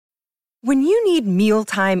When you need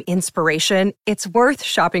mealtime inspiration, it's worth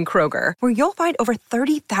shopping Kroger, where you'll find over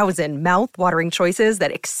 30,000 mouth-watering choices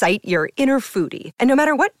that excite your inner foodie. And no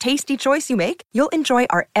matter what tasty choice you make, you'll enjoy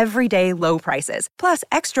our everyday low prices, plus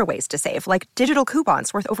extra ways to save, like digital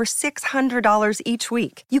coupons worth over $600 each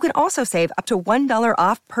week. You can also save up to $1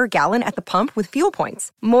 off per gallon at the pump with fuel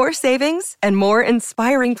points. More savings and more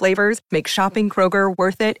inspiring flavors make shopping Kroger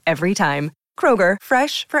worth it every time. Kroger,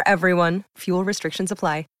 fresh for everyone. Fuel restrictions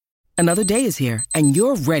apply. Another day is here, and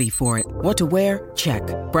you're ready for it. What to wear? Check.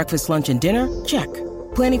 Breakfast, lunch, and dinner? Check.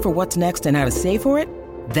 Planning for what's next and how to save for it?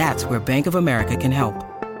 That's where Bank of America can help.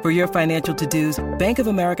 For your financial to-dos, Bank of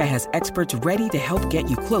America has experts ready to help get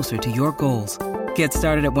you closer to your goals. Get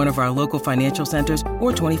started at one of our local financial centers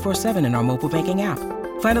or 24/7 in our mobile banking app.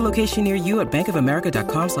 Find a location near you at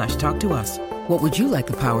bankofamerica.com/talktous. What would you like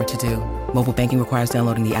the power to do? Mobile banking requires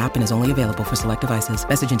downloading the app and is only available for select devices.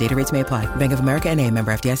 Message and data rates may apply. Bank of America N.A.,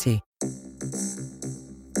 member FDIC.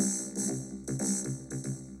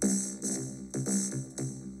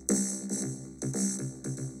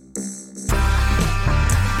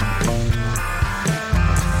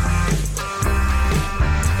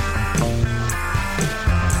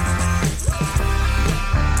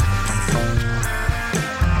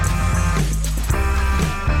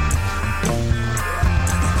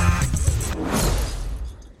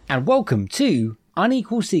 And welcome to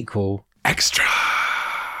Unequal Sequel Extra.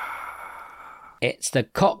 It's the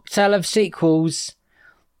cocktail of sequels.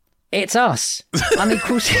 It's us.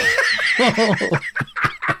 Unequal Sequel.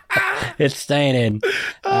 It's staying in.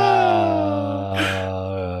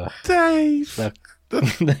 Dave. The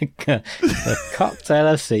cocktail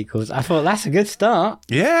of sequels. I thought that's a good start.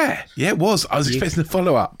 Yeah, it was. I was expecting a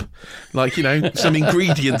follow-up. Like, some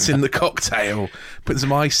ingredients in the cocktail. Putting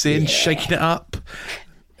some ice in, shaking it up.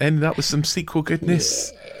 Ended up with some sequel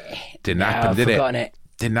goodness. Yeah. Didn't happen, did it?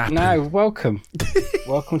 Didn't happen. No, welcome.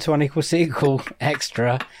 Welcome to Unequal Sequel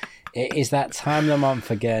Extra. It is that time of the month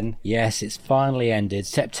again. Yes, it's finally ended.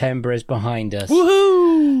 September is behind us.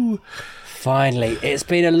 Woohoo! Finally. It's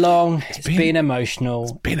been it's been emotional.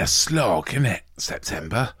 It's been a slog, isn't it,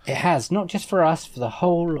 September? It has, not just for us, for the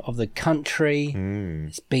whole of the country.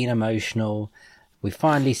 It's been emotional. We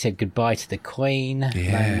finally said goodbye to the Queen.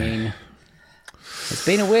 Yeah. It's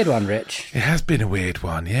been a weird one, Rich. It has been a weird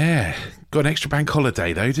one, yeah. Got an extra bank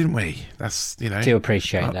holiday, though, didn't we? That's, Do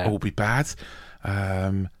appreciate that. All be bad.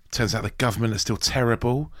 Turns out the government are still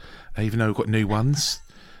terrible, even though we've got new ones.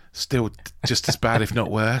 Still just as bad, if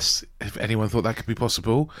not worse, if anyone thought that could be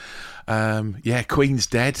possible. Queen's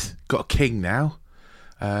dead. Got a king now.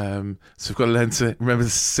 So we've got to learn to remember to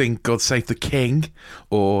sing God Save the King,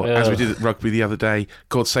 or as we did at rugby the other day,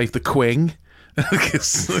 God Save the Queen.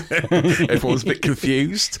 Because everyone's a bit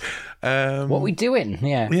confused. What are we doing?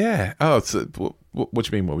 Yeah. Oh, so what do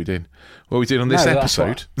you mean? What are we doing? What are we doing on this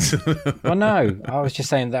episode? Well, no. I was just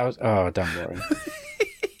saying that was. Oh, don't worry.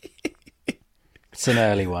 It's an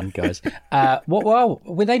early one, guys. Well,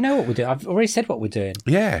 they know what we're doing. I've already said what we're doing.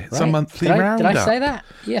 Yeah, it's a monthly roundup. Did I say that?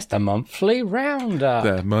 Yes, the monthly roundup.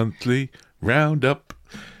 The monthly roundup.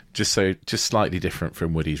 Just slightly different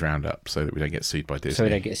from Woody's Roundup, so that we don't get sued by Disney. So we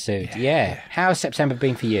don't get sued. Yeah. How's September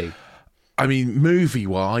been for you? I mean,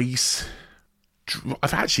 movie-wise,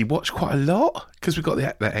 I've actually watched quite a lot because we've got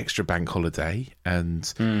that extra bank holiday,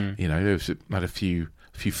 and I had a few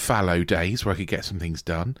fallow days where I could get some things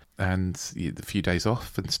done, and a few days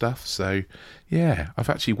off and stuff. So, yeah, I've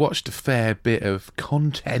actually watched a fair bit of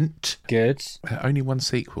content. Good. Only one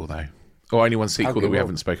sequel, though. Or only one sequel that we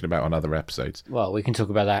haven't spoken about on other episodes. Well, we can talk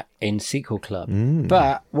about that in Sequel Club.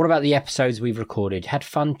 But what about the episodes we've recorded? Had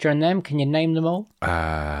fun during them? Can you name them all?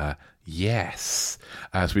 Yes.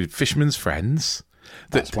 So we did Fisherman's Friends.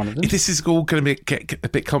 That's one of them. This is all going to get a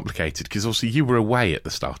bit complicated because also you were away at the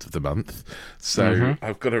start of the month. So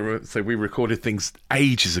I've got to. So we recorded things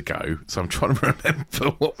ages ago. So I'm trying to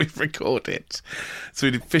remember what we've recorded. So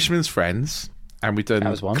we did Fisherman's Friends. And we've done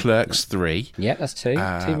Clerks 3. Yeah, that's two.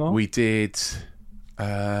 Two more. We did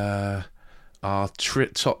our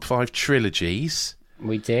top 5 trilogies.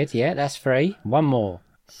 We did, yeah, that's 3. One more.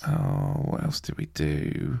 Oh, what else did we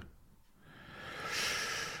do?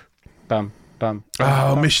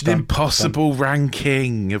 Mission Impossible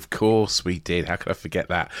ranking. Of course we did. How could I forget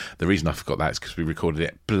that? The reason I forgot that is because we recorded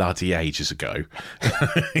it bloody ages ago.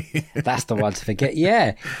 That's the one to forget.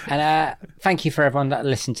 Yeah. And thank you for everyone that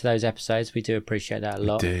listened to those episodes. We do appreciate that a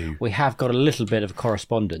lot. We do. We have got a little bit of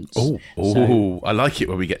correspondence. Oh, I like it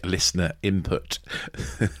when we get listener input.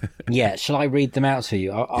 Yeah. Shall I read them out to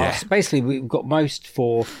you? Basically, we've got most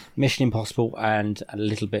for Mission Impossible and a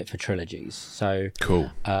little bit for trilogies. So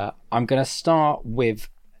cool. I'm going to start with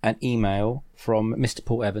an email from Mr.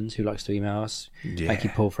 Paul Evans, who likes to email us. Yeah. Thank you,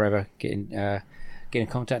 Paul, forever getting in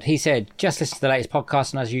contact. He said, just listen to the latest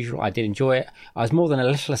podcast, and as usual, I did enjoy it. I was more than a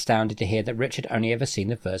little astounded to hear that Richard only ever seen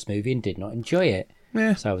the first movie and did not enjoy it.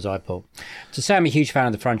 Yeah. So was I, Paul. To say I'm a huge fan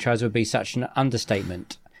of the franchise would be such an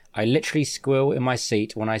understatement. I literally squeal in my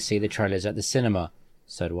seat when I see the trailers at the cinema.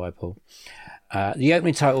 So do I, Paul. The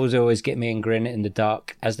opening titles always get me and grin in the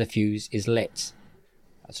dark as the fuse is lit.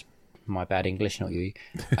 That's my bad English, not you.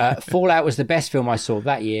 Fallout was the best film I saw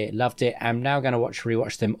that year. Loved it. I'm now going to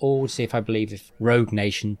rewatch them all to see if I believe if Rogue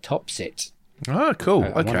Nation tops it. Oh, cool. I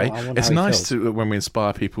wonder It's how he nice feels. when we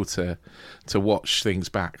inspire people to watch things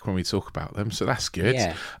back when we talk about them. So that's good.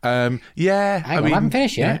 Yeah. I haven't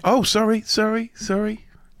finished yet. Yeah. Oh, sorry.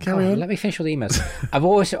 Carry on. Let me finish all the emails. I've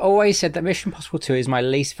always said that Mission Impossible 2 is my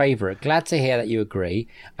least favourite. Glad to hear that you agree.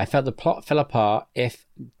 I felt the plot fell apart if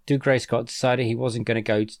Dougray Scott decided he wasn't going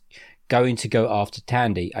to go after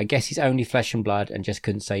Tandy. I guess he's only flesh and blood and just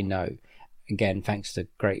couldn't say no. Again, thanks to the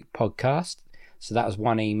great podcast. So that was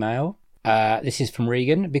one email. This is from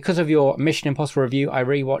Regan. Because of your Mission Impossible review, I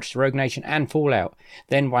rewatched Rogue Nation and Fallout,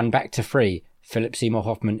 then won back to 3. Philip Seymour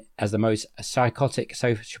Hoffman as the most psychotic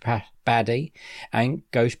sociopath baddie, and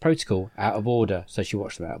Ghost Protocol out of order. So she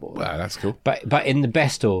watched them out of order. Wow, that's cool. But in the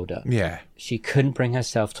best order. Yeah. She couldn't bring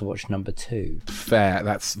herself to watch number 2. Fair.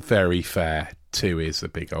 That's very fair. 2 is a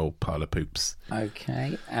big old pile of poops.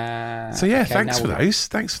 Okay. So yeah, thanks for those.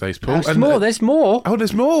 Thanks for those, Paul. There's more. Oh,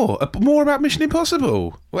 there's more. More about Mission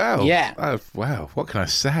Impossible. Wow. Yeah. Wow. What can I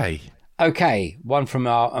say? Okay. One from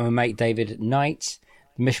our mate David Knight.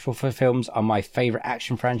 The Mission Impossible films are my favourite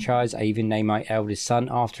action franchise. I even named my eldest son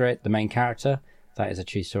after it, the main character. That is a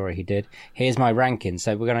true story he did. Here's my ranking.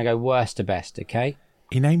 So we're going to go worst to best, okay?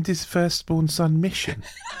 He named his firstborn son Mission.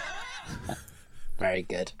 Very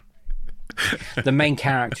good. The main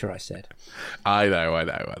character, I said. I know.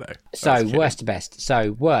 So, worst to best.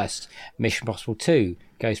 So, worst, Mission Impossible 2,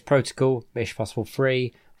 Ghost Protocol, Mission Impossible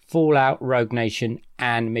 3, Fallout, Rogue Nation,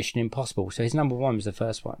 and Mission Impossible. So his number 1 was the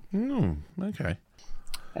first one. Okay.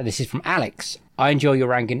 This is from Alex. I enjoy your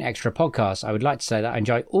Ranking Extra podcast. I would like to say that I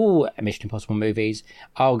enjoy all Mission Impossible movies.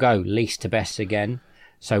 I'll go least to best again.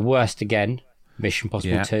 So worst again, Mission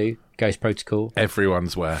Impossible 2, Ghost Protocol.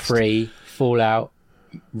 Everyone's worst. 3, Fallout,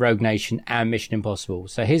 Rogue Nation, and Mission Impossible.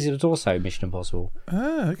 So his was also Mission Impossible.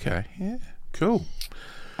 Oh, okay. Yeah. Cool.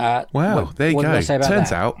 Wow, there you what go. did I say about Turns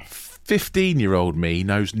that? out 15-year-old me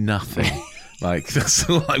knows nothing. Like, that's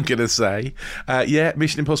all I'm going to say.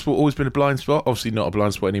 Mission Impossible always been a blind spot. Obviously not a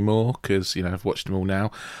blind spot anymore because, I've watched them all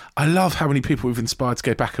now. I love how many people we've inspired to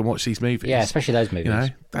go back and watch these movies. Yeah, especially those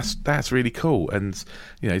movies. That's really cool. And,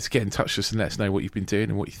 to get in touch with us and let us know what you've been doing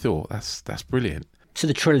and what you thought. That's brilliant. To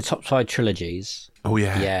the top 5 trilogies. Oh,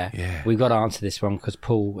 yeah. We've got to answer this one because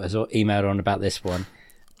Paul has emailed on about this one.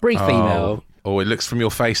 Brief email. Oh, it looks from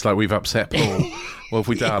your face like we've upset Paul. What have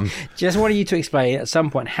we done? Just wanted you to explain at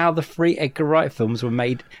some point how the 3 Edgar Wright films were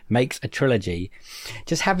made makes a trilogy.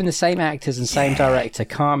 Just having the same actors and same director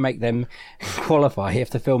can't make them qualify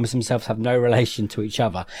if the films themselves have no relation to each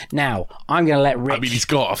other. Now, I'm going to let Rich... I mean, he's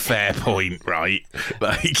got a fair point, right?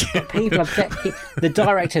 People have the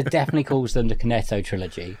director definitely calls them the Cornetto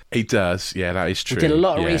trilogy. He does, yeah, that is true. He did a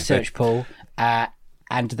lot of research, Paul,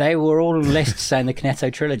 and they were all on lists saying the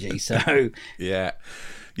Cornetto trilogy, so...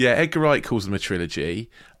 Yeah, Edgar Wright calls them a trilogy.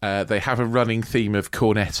 They have a running theme of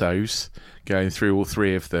cornettos going through all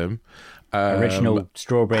 3 of them. Original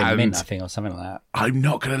strawberry and mint, I think, or something like that. I'm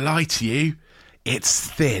not going to lie to you. It's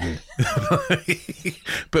thin.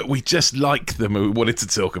 But we just like them and we wanted to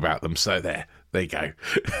talk about them. So there you go.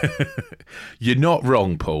 You're not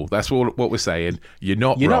wrong, Paul. That's what we're saying. You're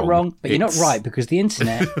not wrong, but you're not right because the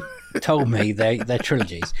internet told me they're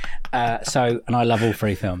trilogies. And I love all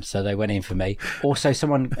 3 films, so they went in for me. Also,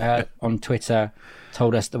 someone on Twitter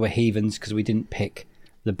told us that we're heathens because we didn't pick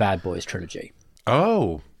the Bad Boys trilogy.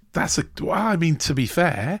 Oh, to be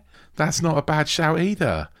fair, that's not a bad shout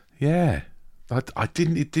either. Yeah. It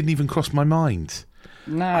didn't even cross my mind.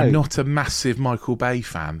 No. I'm not a massive Michael Bay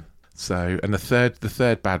fan. So, and the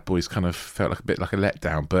third Bad Boys kind of felt like a bit like a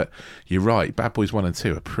letdown, but you're right, Bad Boys 1 and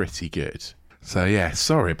 2 are pretty good. So yeah,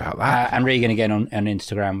 sorry about that. And Regan again on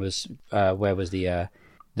Instagram was where was the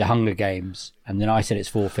Hunger Games, and then I said it's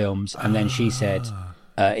 4 films, and then she said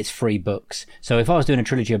it's 3 books. So if I was doing a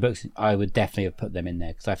trilogy of books, I would definitely have put them in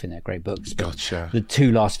there because I think they're great books. But gotcha. The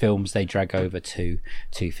 2 last films they drag over to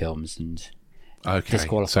 2 films and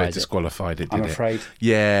disqualified it. I'm afraid.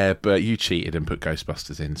 Yeah, but you cheated and put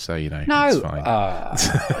Ghostbusters in, so no, it's fine.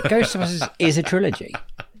 Ghostbusters is a trilogy.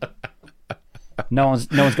 No one's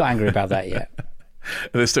got angry about that yet.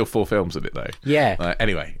 There's still 4 films in it though. Yeah.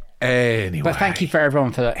 Anyway, Anyway. But thank you for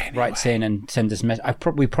everyone for that writes in and send us messages.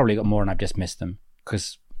 We probably got more and I've just missed them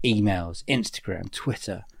because emails, Instagram,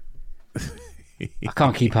 Twitter. I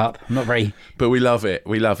can't keep up. I'm not very. But we love it.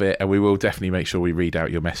 We love it, and we will definitely make sure we read out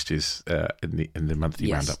your messages in the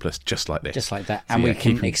monthly roundup list, just like this, just like that, So and we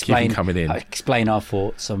can keep explain coming in. Explain our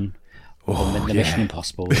thoughts on the Mission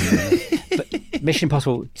Impossible. But Mission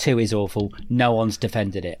Impossible 2 is awful. No one's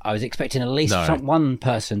defended it. I was expecting at least one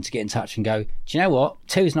person to get in touch and go, do you know what?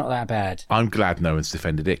 2 is not that bad. I'm glad no one's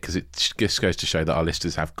defended it because it just goes to show that our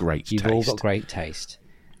listeners have great taste. You've all got great taste.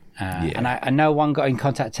 And I know one got in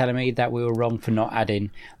contact telling me that we were wrong for not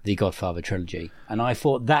adding the Godfather trilogy. And I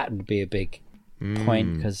thought that would be a big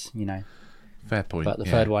point because, Fair point. But the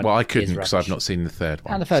third one Well, I couldn't because I've not seen the third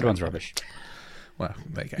one. And the third one's rubbish. Well,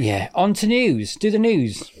 there you go. Yeah, on to news. Do the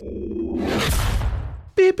news.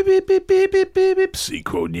 Beep, beep, beep, beep, beep, beep, beep.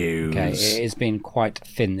 Sequel news. Okay, it has been quite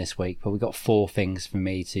thin this week, but we've got 4 things for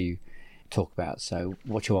me to talk about. So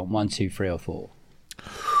what do you want? 1, 2, 3 or 4?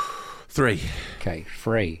 3. Okay,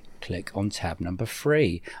 3. Click on tab number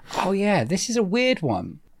 3. Oh yeah, this is a weird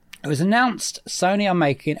one. It was announced Sony are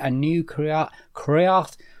making a new karate.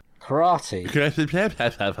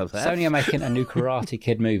 Sony are making a new Karate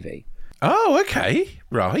Kid movie. Oh, okay.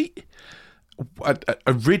 Right.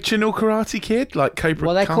 Original Karate Kid? Like Cobra Kai?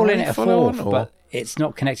 Well, they're calling it a follow-on, 4th, or? but it's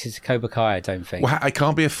not connected to Cobra Kai, I don't think. Well, it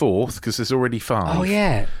can't be a 4th because there's already 5. Oh,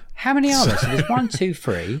 yeah. How many are there? So there's 1, 2,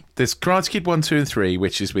 3. There's Karate Kid 1, 2 and 3,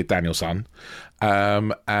 which is with Daniel San.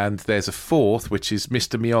 And there's a 4th, which is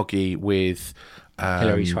Mr. Miyagi with...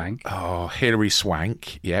 Hilary Swank. Oh, Hilary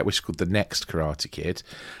Swank, yeah, which is called The Next Karate Kid.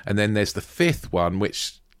 And then there's the 5th one,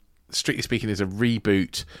 which, strictly speaking, is a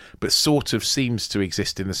reboot, but sort of seems to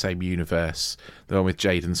exist in the same universe. The one with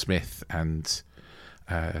Jaden Smith and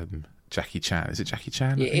Jackie Chan. Is it Jackie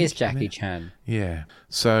Chan? It is Jackie Chan. Yeah.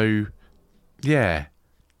 So, yeah.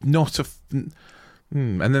 Not a... and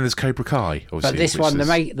then there's Cobra Kai, obviously. But this one,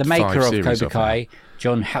 the maker of Cobra Kai,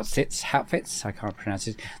 John Hatfitz, I can't pronounce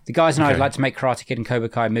it. The guys and I would like to make Karate Kid and Cobra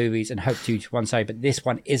Kai movies and hope to one say, but this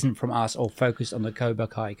one isn't from us or focused on the Cobra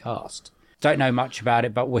Kai cast. Don't know much about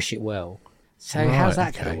it, but wish it well. So how's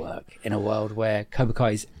that going to work in a world where Cobra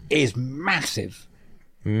Kai is massive?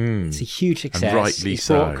 It's a huge success. And rightly it's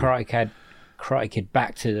so. brought Karate Kid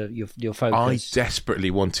back to your focus. I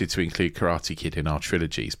desperately wanted to include Karate Kid in our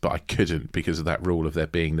trilogies, but I couldn't because of that rule of there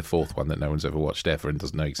being the 4th one that no one's ever watched ever and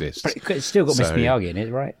doesn't exist. But it's still got Mr. Miyagi in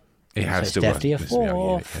it, right? It has still got Mr. Miyagi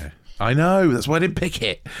in it, yeah. I know, that's why I didn't pick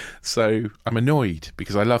it. So I'm annoyed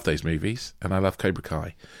because I love those movies and I love Cobra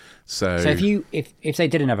Kai. So if they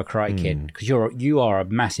didn't have a Karate Kid, because you are a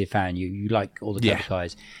massive fan, you like all the Cobra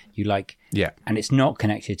Kais, you like, and it's not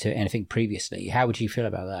connected to anything previously. How would you feel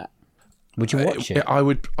about that? Would you watch it?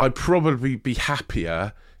 I'd probably be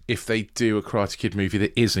happier if they do a Karate Kid movie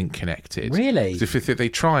that isn't connected. Really? If they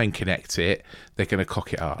try and connect it, they're going to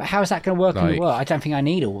cock it up. But how is that going to work in the world? I don't think I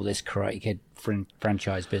need all this Karate Kid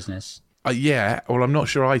franchise business. Yeah, well, I'm not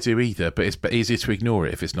sure I do either, but it's easier to ignore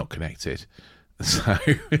it if it's not connected. So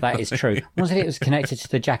that is true. What if it was connected to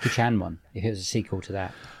the Jackie Chan one? If it was a sequel to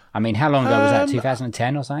that? I mean, how long ago was that?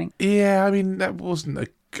 2010 or something? Yeah, I mean, that wasn't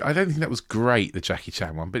I don't think that was great, the Jackie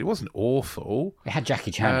Chan one, but it wasn't awful. It had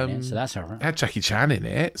Jackie Chan in it, so that's all right. It had Jackie Chan in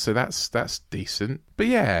it, so that's decent. But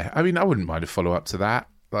yeah, I mean, I wouldn't mind a follow-up to that,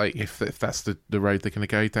 like if that's the road they're going to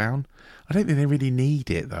go down. I don't think they really need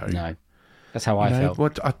it, though. No, that's how I felt.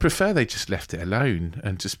 Well, I'd prefer they just left it alone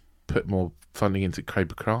and just put more funding into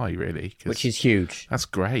Cobra Kai, really. Which is huge. That's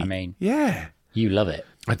great. I mean, yeah. You love it.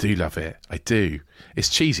 I do love it. I do. It's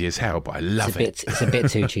cheesy as hell, but I love it. It's a bit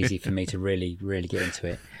too cheesy for me to really, really get into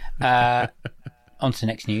it. On to the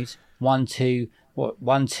next news. 1, 2,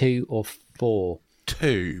 or 4?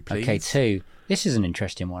 2, please. Okay, 2. This is an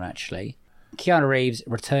interesting one, actually. Keanu Reeves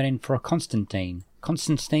returning for a Constantine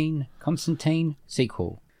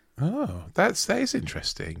sequel. Oh, that is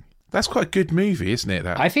interesting. That's quite a good movie, isn't it?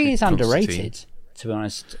 I think it's underrated, to be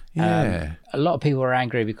honest. Yeah. A lot of people were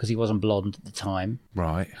angry because he wasn't blonde at the time.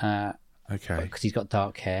 Right. Okay. Because he's got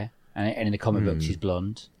dark hair, and in the comic books he's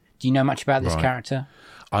blonde. Do you know much about this character?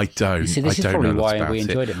 I don't. See, this is probably why we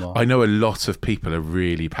enjoyed it more. I know a lot of people are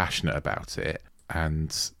really passionate about it,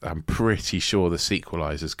 and I'm pretty sure the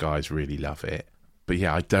Sequelizers guys really love it. But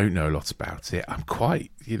yeah, I don't know a lot about it. I'm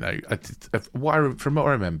quite, from what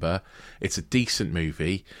I remember, it's a decent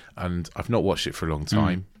movie, and I've not watched it for a long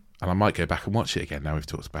time, and I might go back and watch it again now we've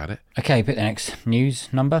talked about it. Okay, pick the next news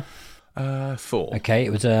number. 4. Okay,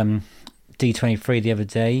 it was D23 the other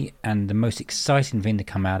day, and the most exciting thing to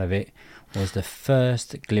come out of it was the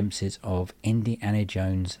first glimpses of Indiana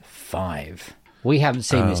Jones 5. We haven't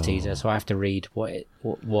seen this teaser, so I have to read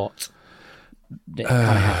what. it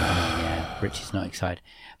kind of happened. Yeah, Richie's not excited.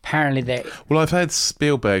 Apparently, they. Well, I've heard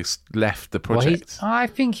Spielberg's left the project. I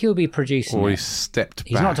think he'll be producing or it. he's stepped back.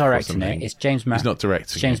 He's not directing it. It's James. He's not directing.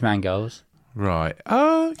 It's James Mangold. Right.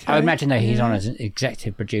 Oh, okay. I imagine that he's on as an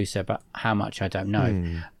executive producer, but how much I don't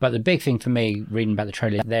know. But the big thing for me, reading about the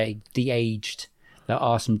trailer, there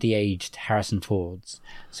are some de-aged Harrison Fords,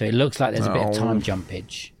 so it looks like there's a bit of time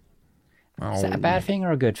jumpage. Is that a bad thing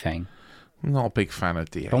or a good thing? I'm not a big fan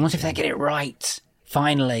of de-aging. But what if they get it right?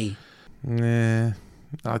 Finally. Nah,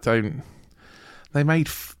 I don't. They made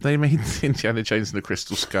Indiana Jones and the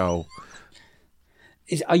Crystal Skull.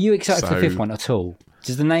 Are you excited for the fifth one at all?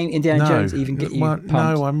 Does the name Indiana Jones even get you pumped?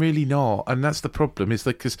 No, I'm really not. And that's the problem, is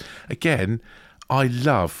that because, again, I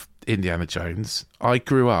love Indiana Jones. I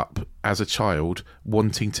grew up as a child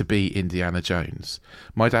wanting to be Indiana Jones.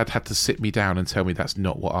 My dad had to sit me down and tell me that's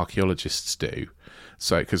not what archaeologists do.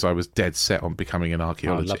 So, because I was dead set on becoming an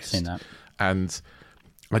archaeologist. I'd love seeing that. And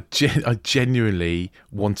I genuinely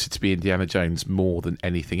wanted to be Indiana Jones more than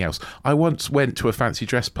anything else. I once went to a fancy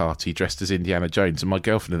dress party dressed as Indiana Jones, and my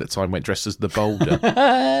girlfriend at the time went dressed as the Boulder.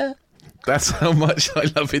 That's how much I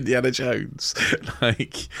love Indiana Jones.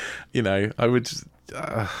 Like, you know, I would.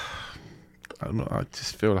 I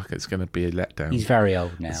just feel like it's going to be a letdown. He's very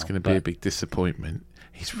old now. It's going to be a big disappointment.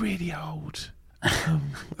 He's really old. I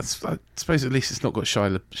suppose at least it's not got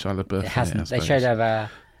Shia LaBeouf. It hasn't. In it, they showed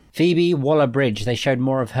Phoebe Waller-Bridge. They showed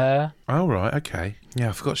more of her. Oh right, okay. Yeah,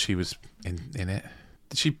 I forgot she was in it.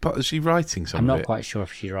 Is she writing something? I'm not quite sure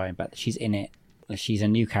if she's writing, but she's in it. She's a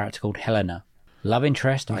new character called Helena. Love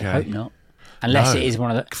interest? Okay. I hope not. Unless it is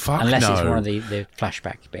one of the it's one of the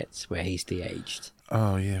flashback bits where he's de-aged.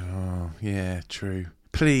 Oh yeah, true.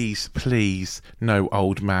 Please, no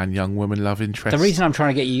old man, young woman love interest. The reason I'm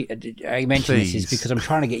trying to get you, I mention this is because I'm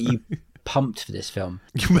trying to get you pumped for this film.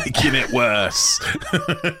 You're making it worse.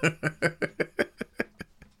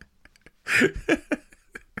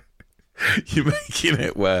 You're making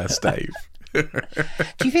it worse, Dave. Do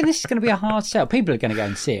you think this is going to be a hard sell? People are going to go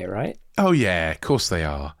and see it, right? Oh yeah, of course they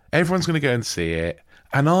are. Everyone's going to go and see it.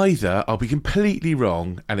 And either I'll be completely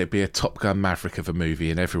wrong and it'll be a Top Gun Maverick of a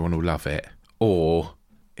movie and everyone will love it, or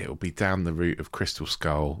it'll be down the route of Crystal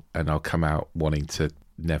Skull and I'll come out wanting to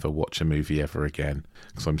never watch a movie ever again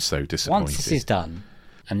because I'm so disappointed. Once this is done,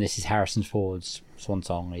 and this is Harrison Ford's swan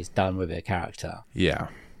song, he's done with a character. Yeah.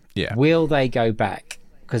 Will they go back?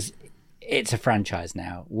 Because it's a franchise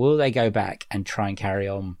now. Will they go back and try and carry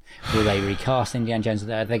on? Will they recast Indiana Jones?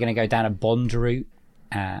 Are they going to go down a Bond route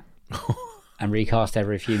and recast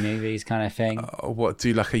every few movies kind of thing? What,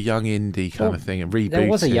 do like a young indie kind of thing and reboot there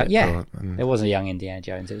was it? There was a young Indiana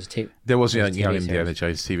Jones. There was a young Indiana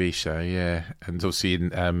Jones TV show, yeah. And obviously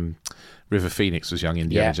in River Phoenix was young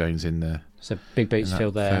Indiana Jones in the... So big boots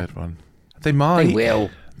filled there. Third one. They might. They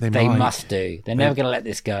will. They must do. They're never going to let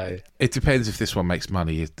this go. It depends if this one makes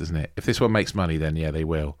money, doesn't it? If this one makes money, then yeah, they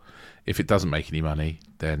will. If it doesn't make any money,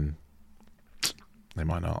 then they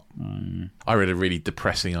might not. I read a really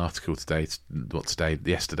depressing article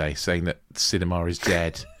yesterday, saying that cinema is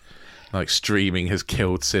dead. Like streaming has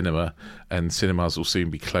killed cinema, and cinemas will soon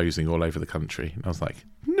be closing all over the country. And I was like,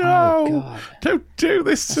 no, don't do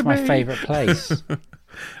this to me. That's my favourite place. I'm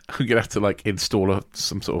going to have to like install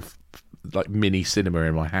some sort of like mini cinema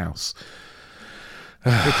in my house.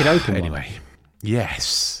 We could open anyway.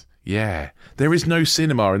 Yes, yeah. There is no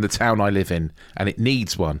cinema in the town I live in, and it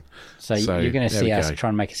needs one. So you're going to see us try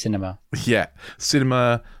and make a cinema. Yeah,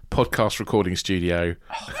 cinema, podcast recording studio.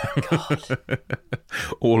 Oh my God.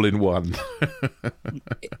 All in one.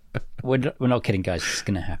 We're not kidding, guys. It's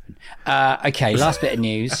going to happen. Okay, last bit of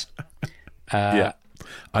news.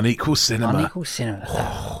 Unequal cinema.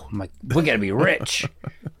 Oh my, we're going to be rich.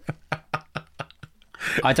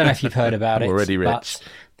 I don't know if you've heard about it. Already rich. But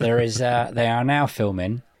there is. They are now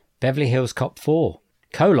filming Beverly Hills Cop 4,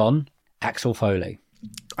 Axel Foley.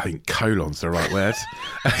 I think colon's the right word.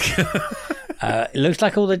 It looks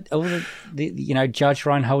like all the Judge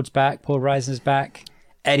Reinhold's back, Paul Reiser's back,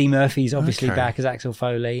 Eddie Murphy's obviously back as Axel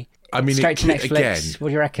Foley. I mean, straight to Netflix. Again, what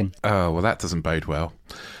do you reckon? Oh well, that doesn't bode well.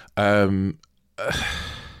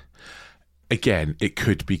 Again, it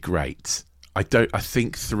could be great. I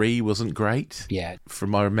think 3 wasn't great. Yeah, from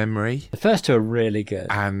my memory, the first 2 are really good.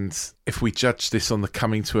 And if we judge this on the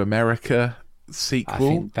Coming to America sequel, I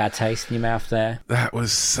think bad taste in your mouth there. That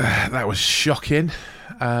was shocking.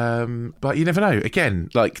 But you never know. Again,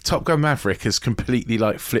 like Top Gun Maverick has completely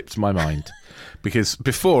like flipped my mind. Because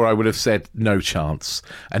before I would have said no chance,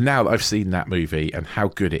 and now that I've seen that movie and how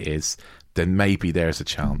good it is, then maybe there's a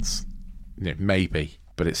chance. Maybe.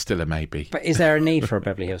 but it's still a maybe. But is there a need for a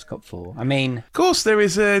Beverly Hills Cop 4? I mean, Of course there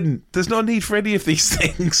isn't. There's not a need for any of these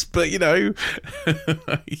things, but you know.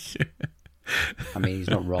 he's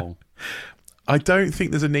not wrong. I don't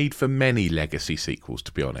think there's a need for many legacy sequels,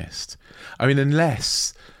 to be honest. I mean,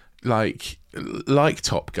 unless, like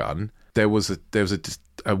Top Gun, there was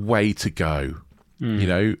a way to go, you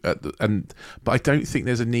know, but I don't think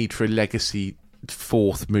there's a need for a legacy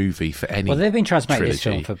fourth movie for any. Well, they've been trying to make trilogy. this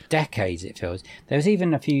film for decades, it feels. There was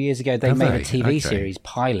even a few years ago, they Have made they? a TV Okay. series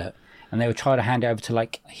pilot, and they were trying to hand it over to,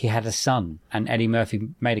 like, he had a son, and Eddie Murphy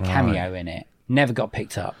made a cameo in it. Never got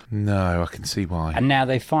picked up. No, I can see why. And now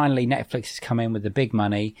Netflix has come in with the big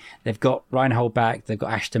money. They've got Reinhold back. They've got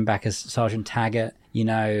Ashton back as Sergeant Taggart. You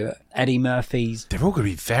know, Eddie Murphy's. They're all going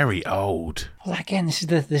to be very old. Well, again, this is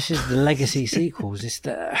the legacy sequels.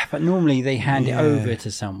 But normally they hand it over to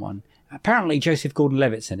someone. Apparently, Joseph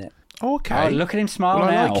Gordon-Levitt's in it. Oh, okay. Oh, look at him smile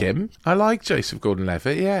well, now. I like him. I like Joseph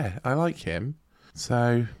Gordon-Levitt. Yeah, I like him.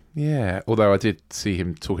 So, yeah. Although I did see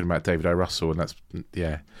him talking about David O. Russell, and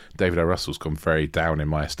David O. Russell's gone very down in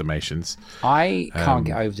my estimations. I can't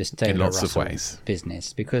get over this David in O. lots of Russell ways.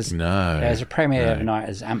 business because There's a premiere the other night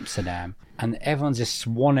as Amsterdam, and everyone's just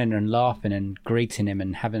swanning and laughing and greeting him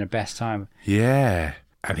and having the best time. Yeah,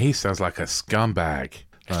 and he sounds like a scumbag.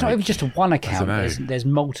 It's not even just one account. know. There's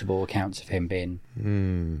multiple accounts of him being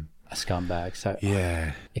a scumbag. So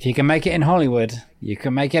Yeah. if you can make it in Hollywood, you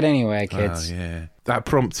can make it anywhere, kids. Oh, yeah. That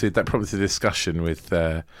prompted a discussion with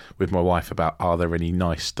my wife about, are there any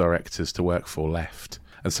nice directors to work for left?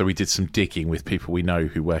 And so we did some digging with people we know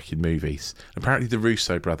who work in movies. Apparently the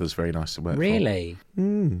Russo brothers very nice to work for. Really?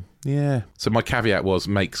 Yeah. So my caveat was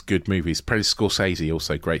makes good movies. Apparently Scorsese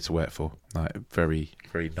also great to work for. Like very,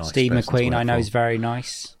 very nice. Steve person to McQueen, work I know, for. is very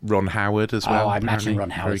nice. Ron Howard as well. I imagine apparently. Ron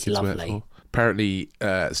Howard's Very good to work lovely. for. Apparently,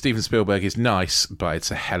 Steven Spielberg is nice, but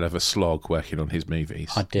it's a hell of a slog working on his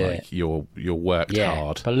movies. I'd do it. You're worked Yeah,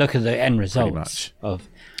 hard. but look at the end much. results of.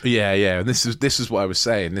 Yeah. And this is what I was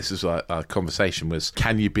saying. This is like our conversation was: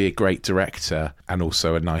 can you be a great director and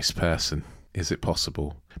also a nice person? Is it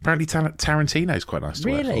possible? Apparently, Tarantino's quite nice to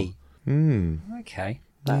work for. Really? Okay.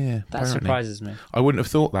 Yeah, That apparently. surprises me. I wouldn't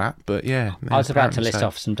have thought that, but yeah. I was about to apparently list so.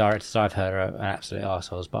 off some directors I've heard are absolute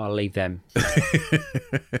arseholes, but I'll leave them.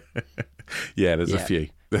 Yeah, there's a Yeah. few.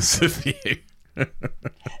 There's a few.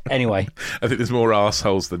 Anyway, I think there's more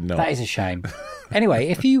assholes than not. that is a shame. Anyway,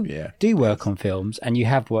 if you Yeah. do work on films and you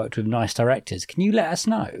have worked with nice directors, can you let us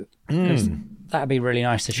know? Because that'd be really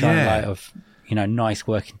nice to shine Yeah. light of, nice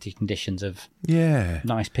working conditions of Yeah,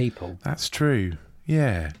 nice people. that's true.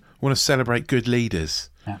 Yeah. Want to celebrate good leaders.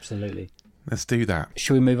 Absolutely. Let's do that.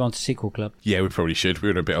 Should we move on to Sequel Club? Yeah, we probably should.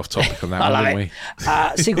 We were a bit off topic on that I one, love weren't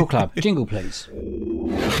it. we? Sequel Club, jingle please.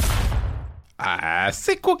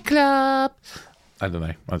 Sequel Club. I don't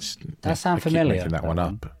know. That sound I keep familiar, making that one that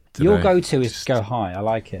up. Your Dunno. go-to is Go High. I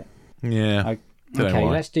like it. Yeah. Don't know Okay,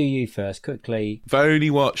 why. let's do you first, quickly. I've only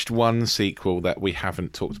watched one sequel that we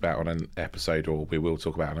haven't talked about on an episode, or we will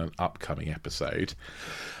talk about on an upcoming episode.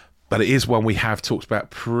 But it is one we have talked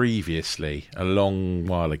about previously, a long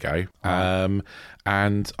while ago. And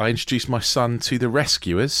I introduced my son to The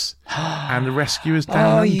Rescuers and The Rescuers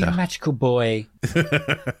Down Oh, you Under. magical boy.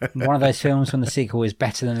 One of those films when the sequel is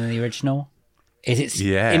better than the original.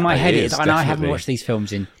 Yeah, in my it head it is, is, and I haven't definitely. watched these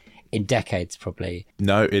films in decades probably.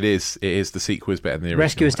 No, it is. It is. The sequel is better than the original.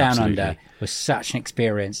 Rescuers Down absolutely. Under was such an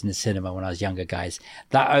experience in the cinema when I was younger, guys.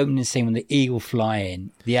 That opening scene when the eagle fly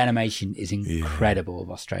in, the animation is incredible of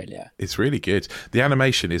Australia. It's really good. The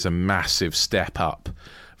animation is a massive step up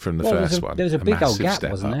from the Well, first one. there was a big old massive gap, step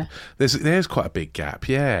wasn't up. there? There's quite a big gap.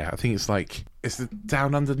 Yeah, I think it's the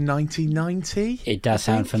Down Under 1990. It does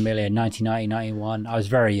sound familiar. 1990, 91. I was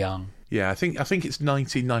very young. Yeah, I think it's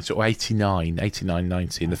 1990 or 89,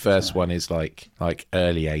 90. And the first one is like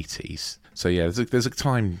early 80s. So yeah, there's a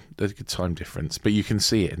good time difference, but you can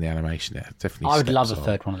see it in the animation. It definitely. I would love a steps up.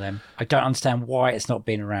 third one of them. I don't understand why it's not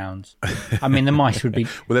been around. I mean, the mice would be.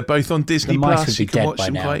 Well, they're both on Disney mice would Plus. be You can dead watch by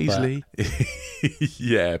them now, quite but- easily.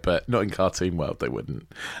 Yeah, but not in Cartoon World. They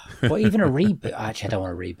wouldn't. Well, even a reboot. Actually, I don't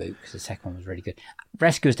want a reboot because the second one was really good.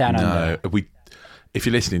 Rescuers Down No, Under. if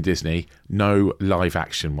you're listening, Disney, no live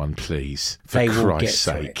action one, please. For They will Christ's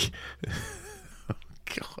get to sake. Oh,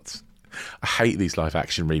 God. I hate these live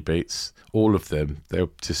action reboots. All of them. They're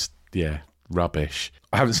just, rubbish.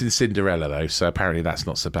 I haven't seen Cinderella, though, so apparently that's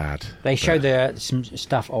not so bad. They showed some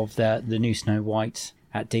stuff of the new Snow White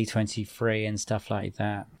at D23 and stuff like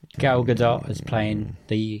that. Gal Gadot is playing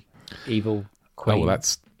the evil queen. Oh, well,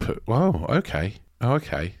 that's... Whoa, okay. Oh,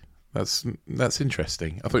 okay. That's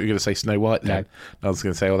interesting. I thought you were going to say Snow White then. No. I was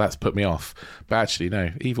going to say, that's put me off. But actually,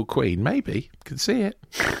 no. Evil Queen, maybe. Can see it.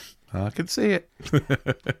 I can see it.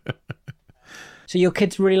 So your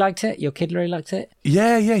kids really liked it? Your kid really liked it?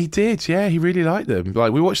 Yeah, he did. Yeah, he really liked them.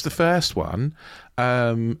 Like, we watched the first one,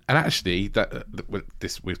 and actually,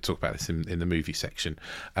 we've talked about this in the movie section.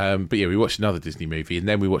 But yeah, we watched another Disney movie, and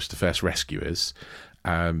then we watched the first Rescuers.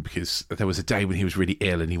 Because there was a day when he was really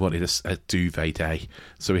ill and he wanted a duvet day.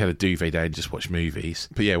 So we had a duvet day and just watched movies.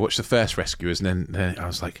 But yeah, watched the first Rescuers, and then I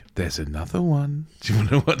was like, there's another one. Do you want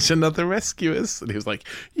to watch another Rescuers? And he was like,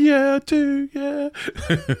 yeah, I do, yeah.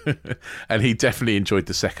 And he definitely enjoyed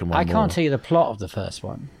the second one I more. can't tell you the plot of the first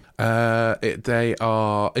one. It's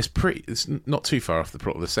not too far off the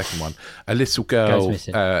plot of the second one. A little girl,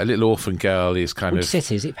 a little orphan girl is kind Which of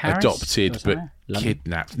city? Is it Paris? Adopted but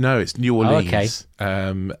kidnapped. No, it's New Orleans.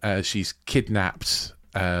 Okay. She's kidnapped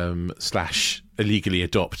 / illegally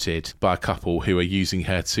adopted by a couple who are using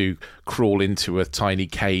her to crawl into a tiny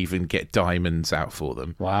cave and get diamonds out for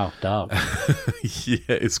them. Wow, dark. Yeah,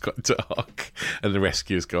 it's quite dark. And the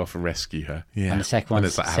rescuers go off and rescue her. Yeah. And the second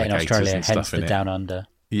one's set in Australia, hence the Down Under.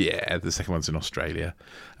 Yeah, the second one's in Australia,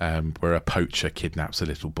 where a poacher kidnaps a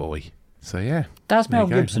little boy. So yeah. Does Mel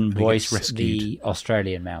Gibson voice the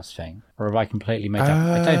Australian mouse thing? Or have I completely made up?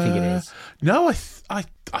 I don't think it is. No, I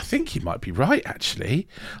think he might be right, actually.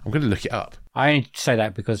 I'm going to look it up. I only say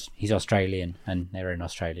that because he's Australian and they're in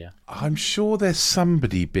Australia. I'm sure there's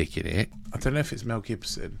somebody big in it. I don't know if it's Mel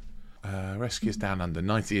Gibson. Rescuers Down Under,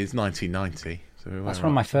 1990. So that's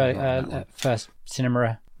one of my first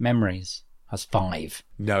cinema memories. I was 5.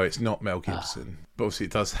 No, it's not Mel Gibson. But obviously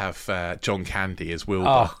it does have John Candy as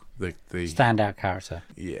Wilbur. The standout character.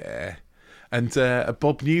 Yeah. And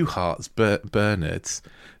Bob Newhart's Bernard.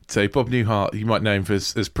 So Bob Newhart, you might know him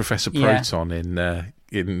as Professor Proton in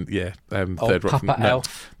Third Rock from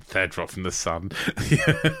Elf. Third Rock from the Sun.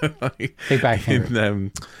 Big Bang Theory.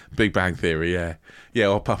 In Big Bang Theory, yeah. Yeah,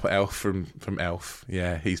 or Papa Elf from Elf.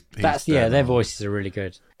 Yeah, he's their voices are really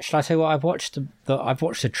good. Shall I tell you what I've watched? I've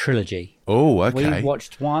watched a trilogy. Oh, okay. We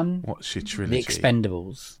watched one. What's your trilogy? The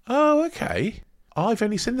Expendables. Oh, okay. I've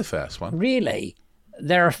only seen the first one. Really?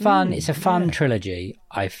 They're fun. It's a fun trilogy.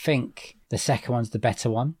 I think the second one's the better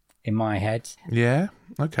one in my head. Yeah.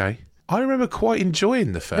 Okay. I remember quite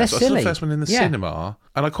enjoying the first. I saw the first one in the cinema,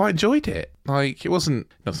 and I quite enjoyed it. Like, it's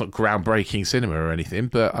not groundbreaking cinema or anything,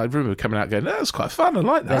 but I remember coming out going, that was quite fun. I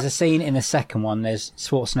like that. There's a scene in the second one. There's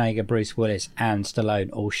Schwarzenegger, Bruce Willis, and Stallone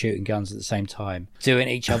all shooting guns at the same time, doing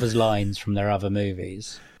each other's lines from their other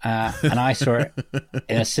movies. And I saw it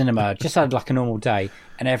in a cinema, just had like a normal day,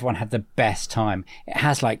 and everyone had the best time. It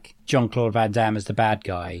has like Jean-Claude Van Damme as the bad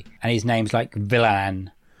guy, and his name's like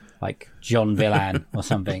Villan, like John Villan or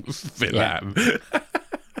something. Villan. Yeah.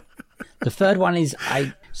 The third one is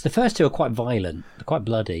so the first two are quite violent, they're quite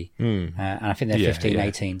bloody, and I think they're 15,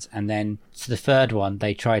 18s. And then so the third one,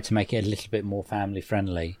 they tried to make it a little bit more family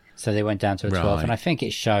friendly, so they went down to a 12, and I think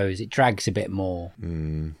it shows, it drags a bit more.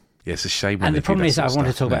 Yeah, it's a shame. And the problem is, I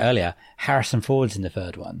wanted to talk about earlier, Harrison Ford's in the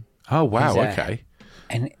third one. Oh, wow, okay.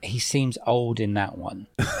 And he seems old in that one.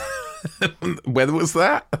 When was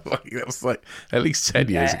that? That was like at least 10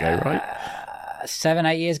 years ago, right? 7,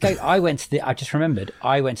 8 years ago. I just remembered,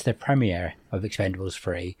 I went to the premiere of Expendables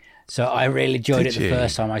 3. So I really enjoyed it the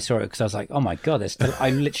first time I saw it, because I was like, oh my God, I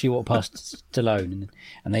literally walked past Stallone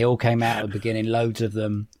and they all came out at the beginning, loads of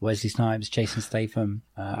them. Wesley Snipes, Jason Statham.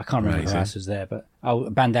 I can't remember who else was there, but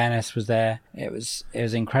Banderas was there. It was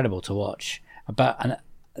incredible to watch. And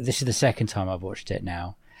this is the second time I've watched it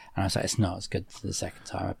now. And I was like, it's not as good as the second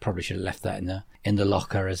time. I probably should have left that in the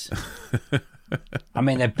locker as... I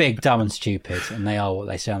mean, they're big, dumb and stupid, and they are what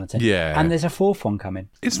they say on the tin. Yeah. And there's a fourth one coming.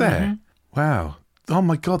 Is there? Wow. Oh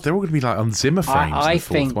my God, they're all going to be like on Zimmer frames. I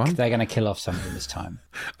think they're going to kill off something this time.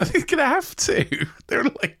 I think they're going to have to.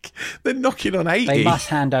 They're knocking on 80. They must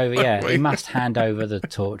hand over, they must hand over the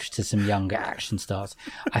torch to some younger action stars.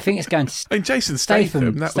 I think it's going to... I mean, Jason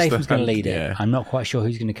Statham. Statham's going to lead it. I'm not quite sure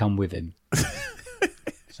who's going to come with him.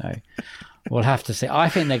 So we'll have to see. I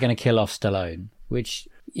think they're going to kill off Stallone, which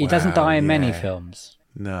he doesn't die in many films.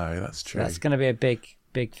 No, that's true. That's going to be a big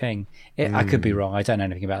thing. I could be wrong. I don't know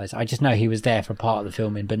anything about this. I just know he was there for part of the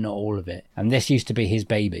filming, but not all of it. And this used to be his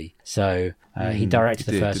baby. So he directed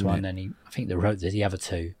the first one, and I think they wrote the other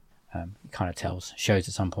two. It kind of shows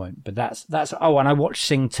at some point. But that's. Oh, and I watched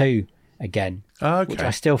Sing 2 again, which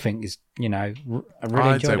I still think is, I really enjoyed it.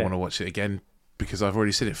 I don't want to watch it again because I've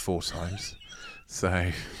already seen it 4 times.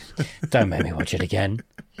 So don't make me watch it again.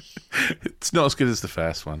 It's not as good as the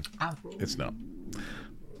first one. It's not.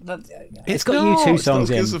 It's got U2 songs in. It's not as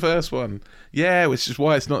good as the first one. Yeah, which is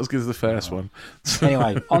why it's not as good as the first one.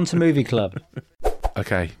 Anyway, on to Movie Club.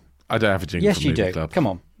 Okay. I don't have a jingle for Movie Club. Yes, you do. Come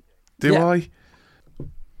on. Do I?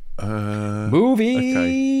 Movie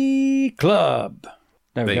Club.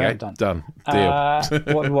 There we There go. you go. Done. Deal.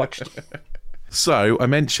 What have we watched? So I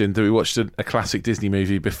mentioned that we watched a classic Disney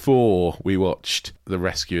movie before we watched The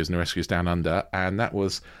Rescuers and The Rescuers Down Under, and that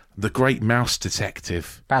was The Great Mouse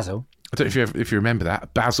Detective. Basil. I don't know if you remember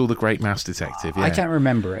that. Basil the Great Mouse Detective. Yeah. I don't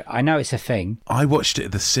remember it. I know it's a thing. I watched it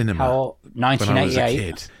at the cinema How when I was a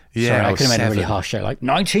 1988. kid. Yeah, Sorry, I was could have made a really 7. harsh show, like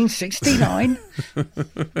 1969.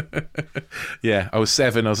 Yeah, I was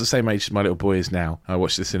 7. I was the same age as my little boy is now. I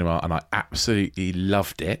watched the cinema and I absolutely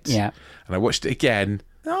loved it. Yeah. And I watched it again.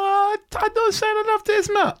 I'm not saying I loved it as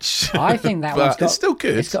much. I think that one's but got, it's still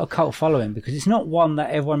good. It's got a cult following because it's not one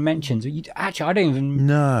that everyone mentions. Actually, I don't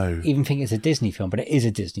even think it's a Disney film, but it is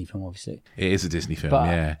a Disney film, obviously. It is a Disney film, But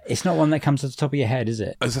yeah. it's not one that comes to the top of your head, is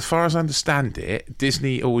it? As far as I understand it,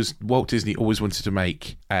 Walt Disney always wanted to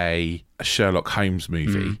make a Sherlock Holmes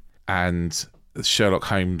movie, and Sherlock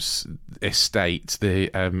Holmes estate, the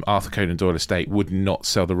Arthur Conan Doyle estate, would not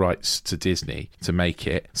sell the rights to Disney to make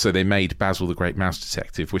it. So they made Basil the Great Mouse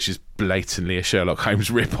Detective, which is blatantly a Sherlock Holmes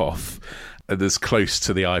rip-off, and as close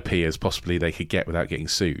to the IP as possibly they could get without getting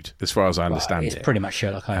sued, as far as I understand It's it. pretty much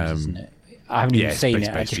Sherlock Holmes, isn't it? I haven't even seen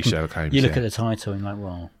it. Basically Sherlock Holmes. You look at the title and you're like,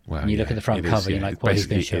 well, and you look at the front cover and you're like, well, he's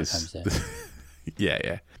been Sherlock Holmes there.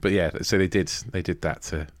 Yeah. But yeah, so they did that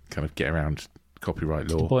to kind of get around copyright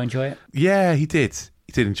law. Did the boy enjoy it? Yeah, he did.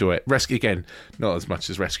 He did enjoy it. Rescue again, not as much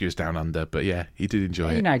as Rescuers Down Under, but yeah, he did enjoy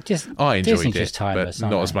it. You know, just I enjoyed Disney's it, just timeless, but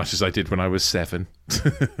aren't not they? as much as I did when I was 7.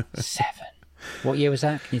 7. What year was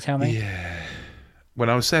that? Can you tell me? Yeah, when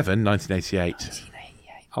I was 7, 1988.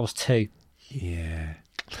 1988. I was 2. Yeah.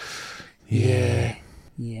 Yeah.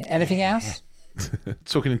 Anything else?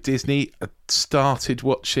 Talking of Disney, I started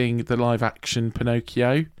watching the live-action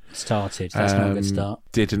Pinocchio. Started. That's not a good start.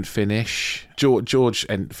 Didn't finish. George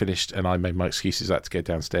finished, and I made my excuses. I had to go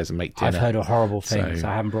downstairs and make dinner. I've heard of horrible things. So-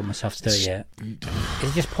 I haven't brought myself to do it yet.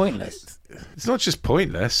 It's just pointless. It's not just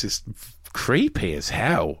pointless, it's creepy as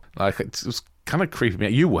hell. Like, it was kind of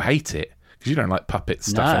creepy. You will hate it, because you don't like puppet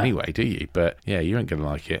stuff No. anyway, do you? But yeah, you ain't going to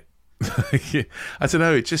like it. I don't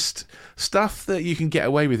know, it just stuff that you can get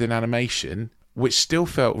away with in animation, which still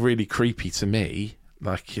felt really creepy to me.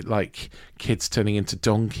 Like kids turning into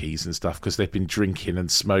donkeys and stuff because they've been drinking and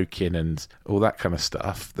smoking and all that kind of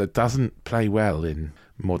stuff, that doesn't play well in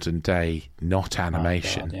modern day not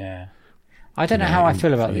animation. Oh, God, yeah. I don't know how I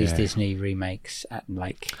feel about these Disney remakes. I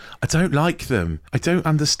don't like them. I don't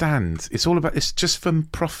understand. It's just for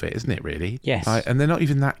profit, isn't it, really? Yes. And they're not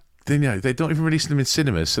even that, they're not even releasing them in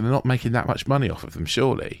cinemas, so they're not making that much money off of them,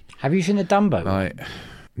 surely. Have you seen the Dumbo? one?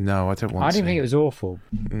 No, I don't want to. I didn't think it was awful.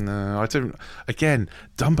 No, I don't. Again,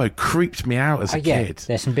 Dumbo creeped me out as a kid.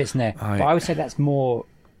 There's some bits in there. But I would say that's more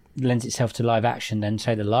lends itself to live action than,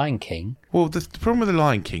 say, The Lion King. Well, the problem with The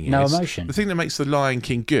Lion King is... No emotion. The thing that makes The Lion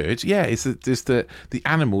King good, is that the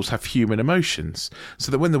animals have human emotions. So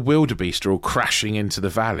that when the wildebeest are all crashing into the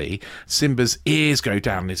valley, Simba's ears go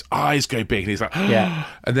down and his eyes go big and he's like... Yeah.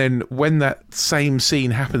 And then when that same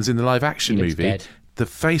scene happens in the live-action He looks movie, dead. the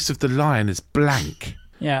face of the lion is blank.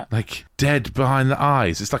 Yeah. Like dead behind the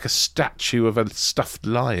eyes. It's like a statue of a stuffed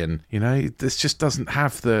lion. You know, this just doesn't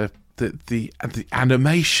have the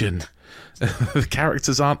animation. The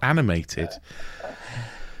characters aren't animated.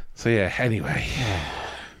 So yeah. Anyway,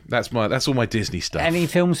 that's all my Disney stuff. Any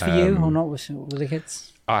films for you or not with the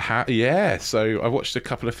kids? Yeah. So I watched a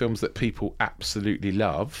couple of films that people absolutely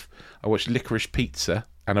love. I watched Licorice Pizza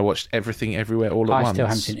and I watched Everything Everywhere All at Once. I still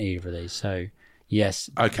haven't seen either of these, so yes.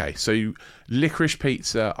 Okay, so Licorice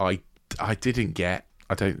Pizza, I didn't get.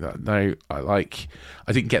 I don't know. I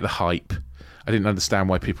didn't get the hype. I didn't understand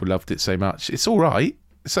why people loved it so much. It's all right.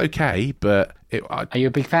 It's okay, but Are you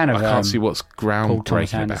a big fan of? I can't see what's Paul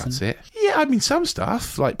Thomas groundbreaking about Anderson? it. Yeah, I mean some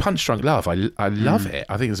stuff like Punch Drunk Love. I love it.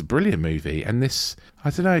 I think it's a brilliant movie. And this,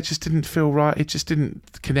 I don't know. It just didn't feel right. It just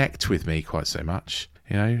didn't connect with me quite so much.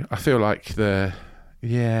 You know, I feel like the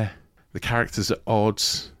characters are odd.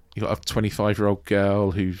 You got a 25-year-old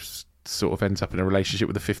girl who's sort of ends up in a relationship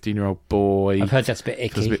with a 15-year-old boy. I've heard that's a bit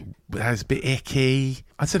icky. That's a bit icky.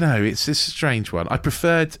 I don't know. It's a strange one. I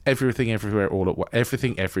preferred Everything Everywhere All at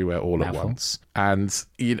Once. And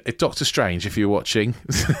Doctor Strange, if you're watching,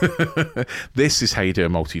 this is how you do a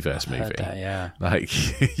multiverse movie. Heard that,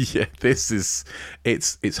 yeah.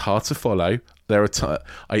 It's hard to follow. There are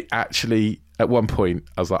I actually. At one point,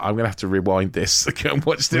 I was like, I'm going to have to rewind this and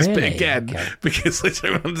watch this bit Really? again because I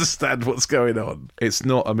don't understand what's going on. It's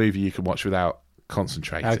not a movie you can watch without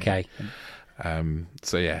concentrating. Okay.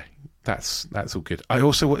 So yeah, that's all good. I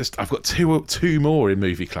also watched. I've got two more in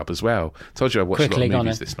Movie Club as well. Told you I watched Quickly, a lot of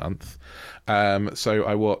movies this month. So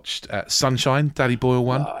I watched Sunshine, Danny Boyle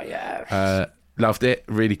one. Oh yeah. Loved it.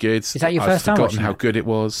 Really good. Is that your first time I've watching forgotten how it? good it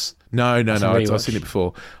was. No. a I've rewatch. seen it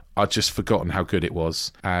before. I'd just forgotten how good it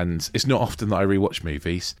was, and it's not often that I rewatch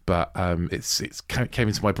movies, but it's came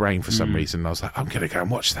into my brain for some reason. And I was like, I'm going to go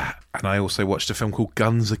and watch that. And I also watched a film called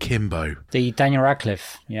Guns Akimbo. The Daniel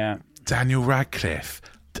Radcliffe, yeah. Daniel Radcliffe.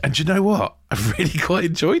 And you know what? I really quite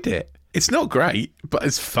enjoyed it. It's not great, but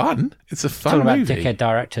it's fun. It's a fun Talking about movie. dickhead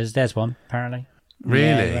directors, there's one, apparently. Really?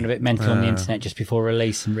 Yeah, he went a bit mental on the internet just before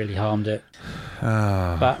release and really harmed it.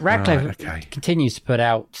 But Radcliffe right, okay. continues to put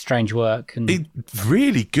out strange work. And It's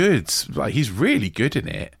really good. Like, he's really good in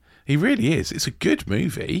it. He really is. It's a good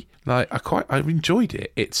movie. Like, I enjoyed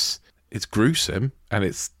it. It's gruesome and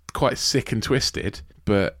it's quite sick and twisted.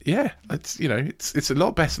 But yeah, it's a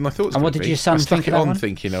lot better than I thought it was. And what gonna did be. your son I stuck think it of that on one?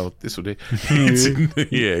 thinking, oh, this will do.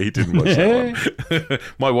 Yeah, he didn't watch that one.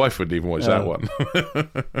 My wife wouldn't even watch that one.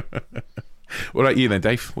 What about you then,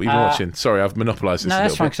 Dave? What are you watching? Sorry, I've monopolised this no, a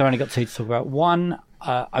that's little fine bit. because I've only got two to talk about. One,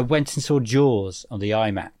 I went and saw Jaws on the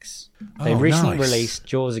IMAX. They Oh, recently nice. released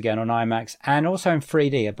Jaws again on IMAX and also in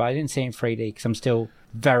 3D, but I didn't see it in 3D because I'm still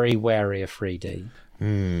very wary of 3D.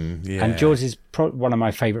 Yeah. And Jaws is one of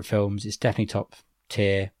my favourite films. It's definitely top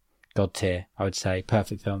tier, God tier, I would say.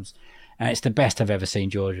 Perfect films. And it's the best I've ever seen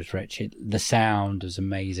Jaws with Rich. The sound was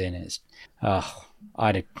amazing. It's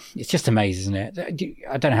just amazing, isn't it?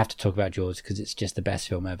 I don't have to talk about Jaws because it's just the best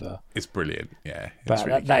film ever. It's brilliant. Yeah. It's But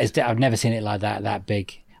really that is, I've never seen it like that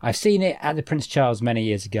big. I've seen it at the Prince Charles many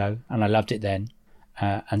years ago, and I loved it then.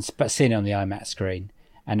 But seeing it on the IMAX screen,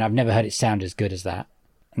 and I've never heard it sound as good as that.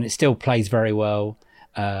 And it still plays very well.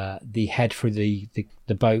 The head through the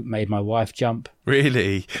boat made my wife jump.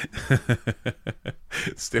 Really?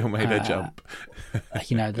 Still made her jump.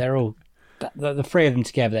 They're all the three of them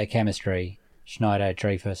together. Their chemistry, Schneider,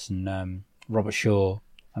 Dreyfus, and Robert Shaw,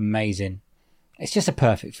 amazing. It's just a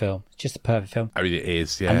perfect film. It's just a perfect film. I mean, it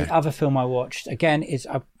is, yeah. And the other film I watched again is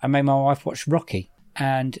I made my wife watch Rocky,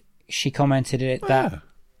 and she commented it that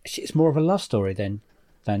it's more of a love story than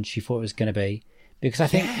she thought it was going to be, because I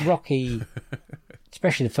think Rocky,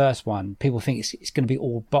 especially the first one, people think it's going to be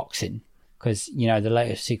all boxing because the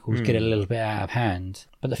later sequels get a little bit out of hand.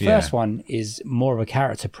 But the first one is more of a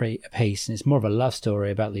character piece, and it's more of a love story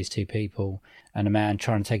about these two people and a man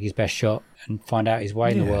trying to take his best shot and find out his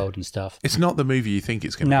way in the world and stuff. It's not the movie you think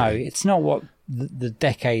it's going to No, be. it's not what the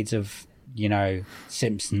decades of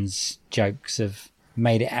Simpsons jokes have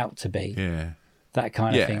made it out to be. Yeah. That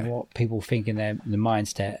kind of thing. What people think in the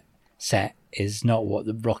mindset set is not what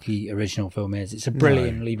the Rocky original film is. It's a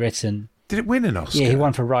brilliantly written. Did it win an Oscar? Yeah, he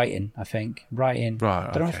won for writing, I think. Writing. Right,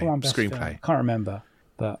 I don't know if he won best Screenplay. film. Can't remember.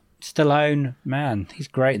 But Stallone, man, he's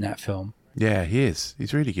great in that film. Yeah, he is.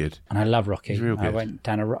 He's really good. And I love Rocky. He's real I good. went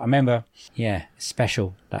down I remember, it's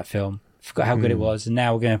special, that film. Forgot how good it was, and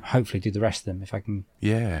now we're going to hopefully do the rest of them if I can.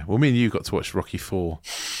 Yeah. Well, me and you got to watch Rocky 4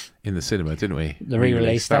 in the cinema, didn't we? The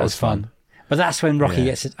re-release, that was fun. But that's when Rocky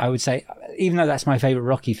gets, I would say, even though that's my favourite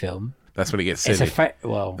Rocky film, That's when it gets silly. it's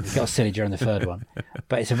it got silly during the third one,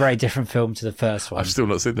 but it's a very different film to the first one. I've still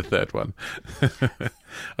not seen the third one.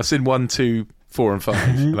 I've seen 1, 2, 4 and 5,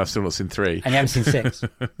 and I've still not seen 3. And you haven't seen 6.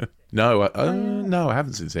 No, I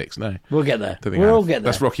haven't seen 6, no. We'll get there. Don't think I We'll have. get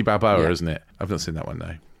there. That's Rocky Balboa, Yeah. isn't it? I've not seen that one,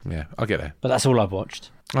 no. Yeah, I'll get there. But that's all I've watched.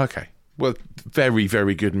 Okay. Well, very,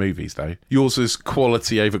 very good movies, though. Yours was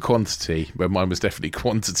quality over quantity, where mine was definitely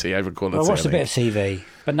quantity over quality. I watched a bit of TV,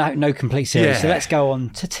 but no complete series. Yeah. So let's go on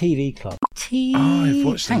to TV Club. I've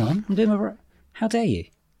watched Hang them. on, I'm doing my. How dare you?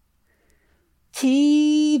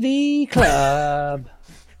 TV Club.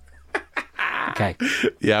 Okay.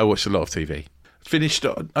 Yeah, I watched a lot of TV. Finished.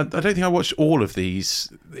 I don't think I watched all of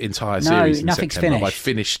these entire series. In nothing's September.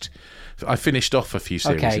 finished. I finished off a few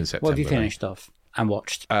series Okay. in September. What have you finished off and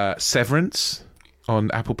watched? Severance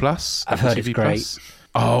on Apple Plus. I've Apple heard it's TV great. Plus.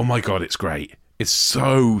 Oh my god, it's great. It's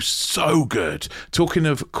so good. Talking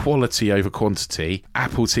of quality over quantity,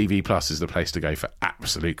 Apple TV Plus is the place to go for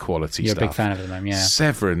absolute quality You're stuff. a big fan of them, yeah.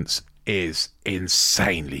 Severance is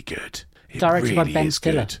insanely good. It Directed by really Ben is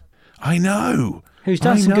Stiller. good. I know. Who's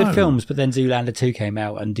done I some good know. films, but then Zoolander 2 came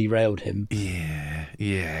out and derailed him.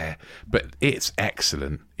 Yeah, but it's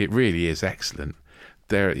excellent. It really is excellent.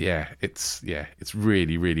 It's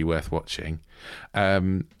really, really worth watching.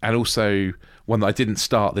 And also one that I didn't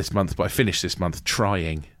start this month, but I finished this month,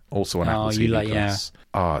 Trying, also on Apple TV Plus.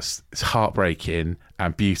 Oh, it's heartbreaking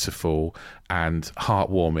and beautiful and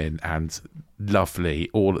heartwarming and lovely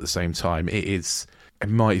all at the same time. It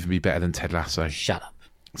might even be better than Ted Lasso. Shut up.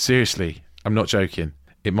 Seriously, I'm not joking.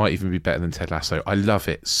 It might even be better than Ted Lasso. I love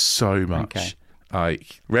it so much. Okay.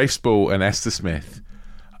 Like Rafe Spall and Esther Smith,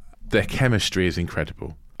 their chemistry is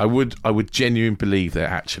incredible. I would genuinely believe they're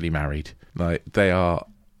actually married. Like they are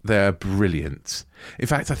They're brilliant. In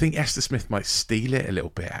fact, I think Esther Smith might steal it a little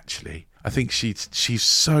bit, actually. I think she's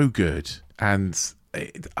so good. And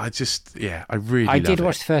I really did love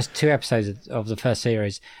watch the first 2 episodes of the first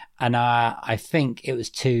series, and I think it was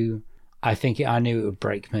too... I knew it would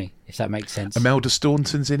break me, if that makes sense. Imelda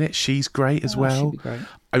Staunton's in it. She's great as well. She'd be great.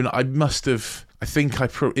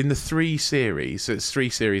 In the 3 series, so it's 3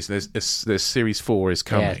 series, and there's series 4 is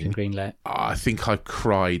coming. Yeah, it's been greenlit. I think I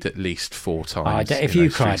cried at least 4 times. If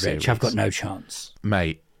you cried, Rich, I've got no chance.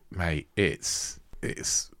 Mate, it's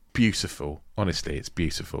beautiful. Honestly, it's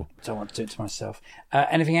beautiful. I don't want to do it to myself.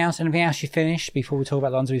 Anything else? Anything else you finished before we talk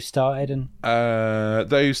about the ones we've started? And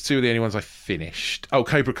those 2 are the only ones I finished. Oh,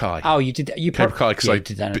 Cobra Kai. Oh, you did. Cobra Kai because I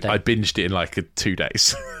did. binged it in like 2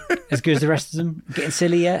 days. As good as the rest of them. Getting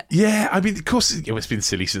silly yet? Yeah, I mean, of course, it's been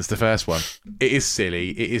silly since the first one. It is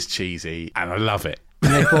silly. It is cheesy, and I love it.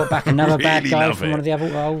 And they brought back another really bad guy from one of the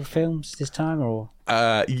other old films this time, or?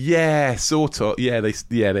 Yeah, sort of. Yeah,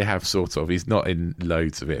 they have sort of. He's not in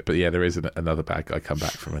loads of it, but yeah, there is another bad guy come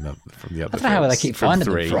back from the other. I don't know how they keep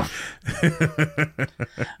finding them from.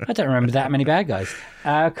 I don't remember that many bad guys.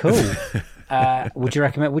 Cool. Would you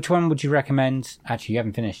recommend? Which one would you recommend? Actually, you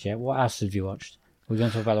haven't finished yet. What else have you watched? We're going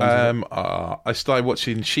to talk about the ones. I started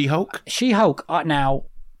watching She-Hulk. She-Hulk. Now,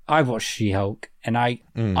 I've watched She-Hulk, and I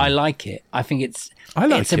like it. I think it's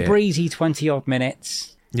a breezy 20-odd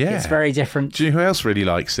minutes. Yeah. It's very different. Do you know who else really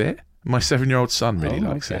likes it? My 7-year-old son really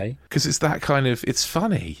likes it. Because it's that kind of... It's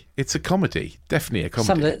funny. It's a comedy. Definitely a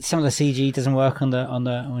comedy. Some of the CG doesn't work on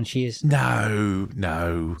when she is... No.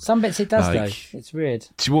 Some bits it does, though. It's weird.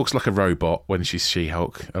 She walks like a robot when she's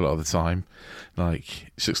She-Hulk a lot of the time.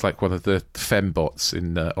 Like, she looks like one of the fembots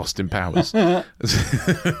in Austin Powers.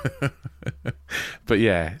 But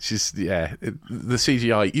yeah, the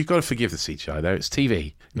CGI, you've got to forgive the CGI though. It's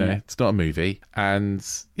TV, It's not a movie, and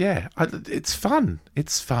yeah, it's fun.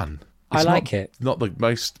 It's I like it. Not the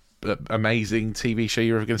most amazing TV show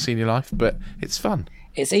you're ever going to see in your life, but it's fun.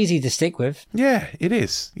 It's easy to stick with. Yeah, it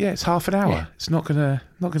is. Yeah, it's half an hour. Yeah. It's not gonna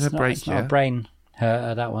break it's you. Not a brain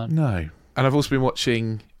hurter, that one. No. And I've also been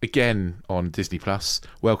watching again on Disney Plus.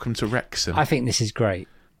 Welcome to Wrexham. I think this is great.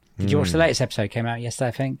 Did you watch the latest episode? Came out yesterday,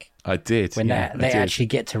 I think. I did. When they actually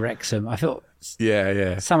get to Wrexham, I thought.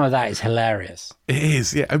 Yeah. Some of that is hilarious. It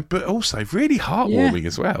is, yeah, but also really heartwarming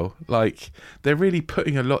as well. Like they're really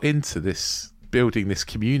putting a lot into this, building this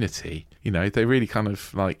community. They really kind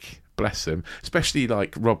of like bless them, especially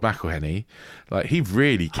like Rob McElhenney. Like he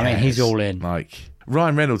really cares. I mean, he's all in. Like.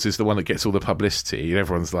 Ryan Reynolds is the one that gets all the publicity, and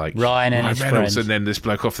everyone's like Ryan Reynolds, friend. and then this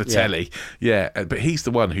bloke off the telly. Yeah, but he's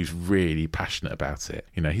the one who's really passionate about it.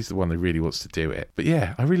 He's the one that really wants to do it. But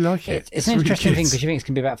yeah, I really like it. It's an interesting thing because you think it's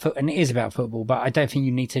going to be about football, and it is about football. But I don't think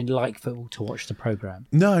you need to like football to watch the program.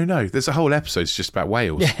 No. There's a whole episode just about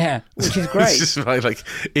Wales. Yeah, which is great. It's just like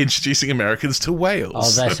introducing Americans to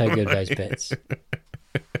Wales. Oh, they're so good, those bits.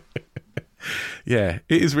 Yeah,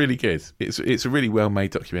 it is really good. It's a really well-made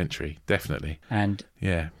documentary, definitely. And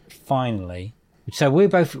yeah, finally, so we're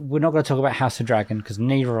not going to talk about House of Dragon because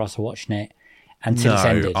neither of us are watching it until it's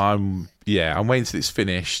ended. I'm waiting until it's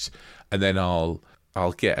finished, and then I'll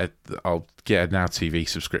get a Now TV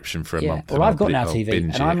subscription for a month. Well, I've got Now TV,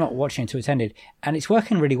 and I'm not watching it until it's ended, and it's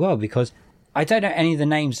working really well because I don't know any of the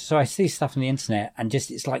names, so I see stuff on the internet, and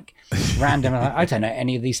it's like random. I don't know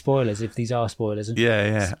any of these spoilers, if these are spoilers. And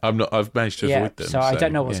yeah. I've managed to avoid them. So I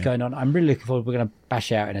don't know what's going on. I'm really looking forward. We're going to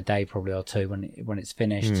bash it out in a day, probably or two, when it's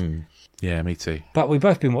finished. Yeah, me too. But we've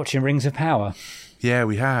both been watching Rings of Power. Yeah,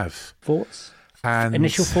 we have. Thoughts? And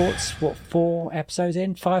initial thoughts? What, 4 episodes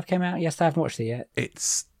in? 5 came out? Yes, I haven't watched it yet.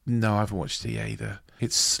 No, I haven't watched it either.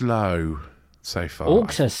 It's slow so far.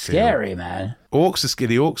 Orcs are scary, man. The orcs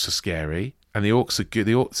are scary. And the orcs are good.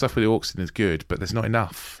 The stuff with the orcs in is good, but there's not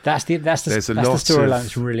enough. That's the storyline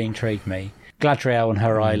that's really intrigued me. Galadriel and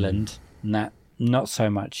her island, and that not so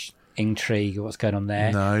much intrigue of what's going on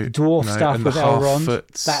there. No, dwarf stuff and with Elrond.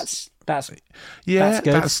 That's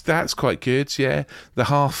good. That's that's quite good. Yeah, the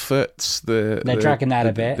half-foots. They're dragging that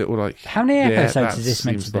a bit. How many episodes is this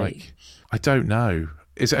meant to be? I don't know.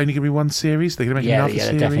 Is it only going to be one series? They're going to make another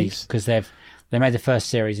series? Definitely, because they made the first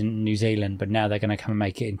series in New Zealand, but now they're going to come and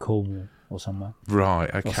make it in Cornwall or somewhere. Right,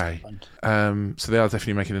 okay. So they are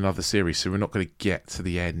definitely making another series, so we're not going to get to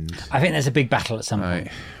the end. I think there's a big battle at some point.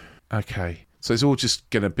 Okay. So it's all just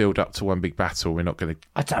going to build up to one big battle. We're not going to...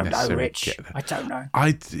 I don't know, Rich. I don't know.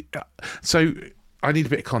 So I need a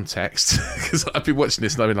bit of context, because I've been watching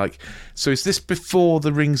this and I've been like, so is this before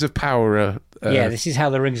the Rings of Power are... yeah, this is how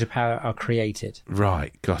the Rings of Power are created.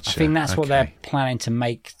 Right, gotcha. I think that's what they're planning to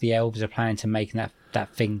make, the elves are planning to make, and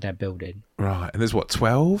that thing they're building. Right, and there's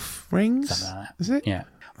 12 rings? Something like that. Is it? Yeah.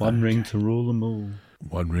 One ring to rule them all.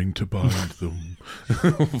 one ring to bind them,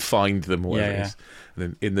 find them, whatever it is. And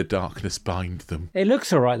then in the darkness, bind them. It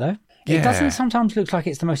looks all right, though. Yeah. It doesn't sometimes look like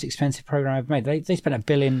it's the most expensive program I've made. They spent £1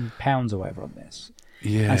 billion or whatever on this.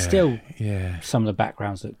 Yeah. And still, yeah. some of the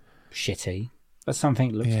backgrounds look shitty, but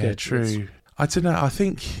something looks Yeah, good. true. I don't know. I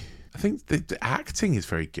think the acting is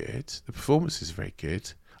very good. The performance is very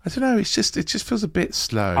good. I don't know. It just feels a bit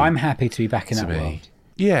slow. I'm happy to be back in that me. world.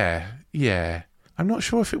 Yeah. I'm not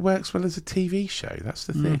sure if it works well as a TV show. That's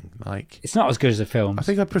the thing. Like, It's not as good as a film. I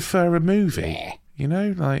think I prefer a movie. Yeah. You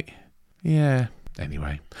know, like, yeah.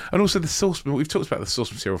 Anyway, and also the source. We've talked about the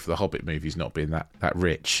source material for the Hobbit movies not being that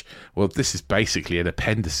rich. Well, this is basically an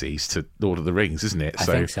appendices to Lord of the Rings, isn't it? I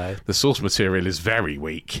think so. The source material is very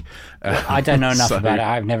weak. I don't know enough about it.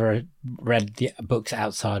 I've never read the books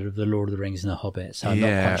outside of the Lord of the Rings and the Hobbit, so I'm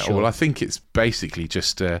not quite sure. Well, I think it's basically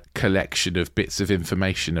just a collection of bits of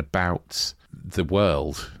information about the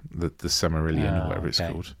world, the Silmarillion or whatever it's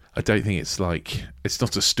called. I don't think it's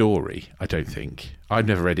not a story. I don't think. I've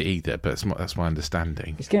never read it either, but that's my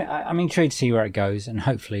understanding. I'm intrigued to see where it goes, and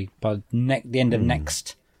hopefully by the end of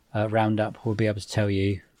next roundup, we'll be able to tell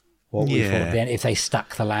you what we thought at the end, if they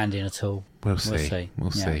stuck the landing at all. We'll see.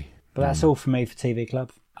 We'll see. But that's all from me for TV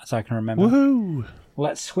Club, as I can remember. Woohoo! Well,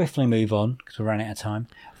 let's swiftly move on, because we're running out of time,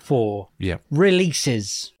 for Yep.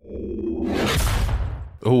 releases.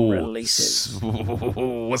 Oh, Releases.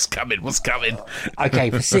 What's coming?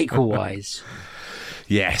 Okay, for sequel-wise.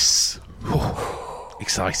 Yes.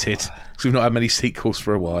 Excited. Because we've not had many sequels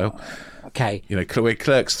for a while. Okay. You know, we're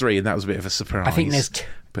Clerks 3, and that was a bit of a surprise. I think there's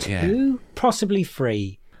two, possibly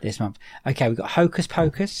 3 this month. Okay, we've got Hocus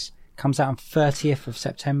Pocus. Comes out on 30th of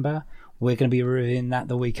September. We're going to be reviewing that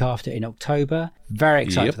the week after in October. Very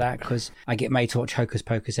excited for that, because I get made to watch Hocus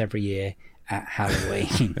Pocus every year at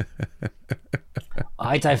Halloween.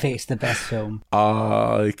 I don't think it's the best film.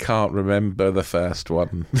 I can't remember the first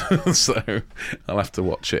one, so I'll have to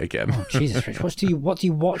watch it again. Oh, Jesus, Rich, what do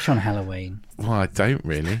you watch on Halloween? Well, I don't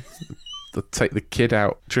really. I'll take the kid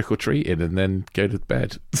out trick-or-treating and then go to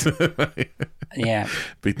bed. Yeah.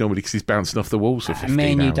 But normally because he's bouncing off the walls for 15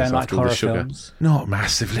 Me and you hours don't like after all the horror sugar. films. Not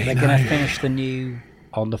massively, They're no. going to finish the new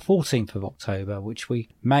on the 14th of October, which we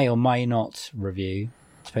may or may not review.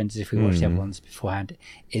 Depends if we watch the other ones beforehand.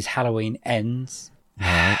 Is Halloween Ends.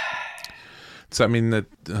 Right. Does that mean that...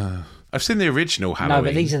 I've seen the original Halloween. No,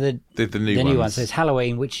 but these are the new ones. So it's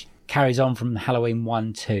Halloween, which carries on from Halloween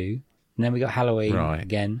 1, 2. And then we got Halloween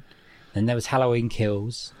again. Then there was Halloween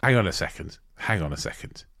Kills. Hang on a second.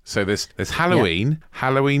 So there's Halloween,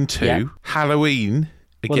 Halloween 2, Halloween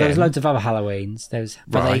again. Well, there's loads of other Halloweens.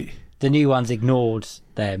 The new ones ignored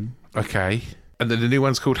them. Okay. And then the new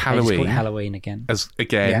one's called They Halloween. just called it Halloween again.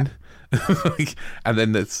 Again. And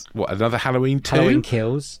then there's, another Halloween 2? Halloween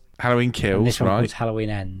Kills. Halloween Kills, And this one right. called Halloween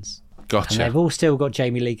Ends. Gotcha. And they've all still got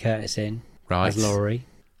Jamie Lee Curtis in as Laurie.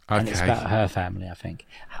 Okay. And it's about her family, I think.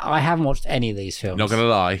 I haven't watched any of these films. Not going to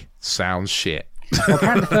lie, sounds shit. Well,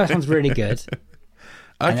 apparently the first one's really good.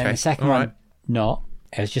 And then Okay, the second all one, right. not.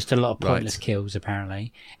 It was just a lot of pointless kills,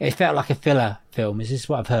 apparently. It felt like a filler film. Is this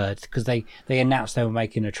what I've heard? Because they announced they were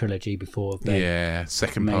making a trilogy before they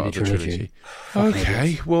second made part a of the trilogy. Fucking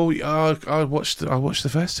Okay, well, I watched the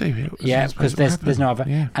first two. Yeah, because there's no other.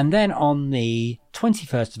 Yeah. And then on the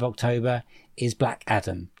 21st of October is Black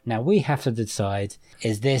Adam. Now, we have to decide,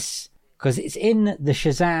 is this... Because it's in the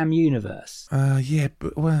Shazam universe. Yeah,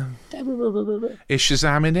 but, well... Is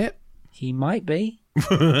Shazam in it? He might be.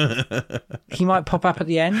 He might pop up at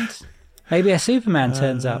the end. Maybe a Superman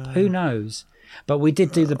turns up. Who knows? But we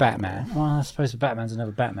did do the Batman. Well, I suppose the Batman's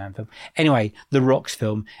another Batman film. Anyway, the Rock's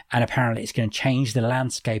film, and apparently it's going to change the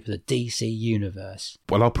landscape of the DC universe.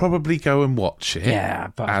 Well, I'll probably go and watch it. Yeah,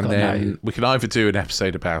 but I've and got then we can either do an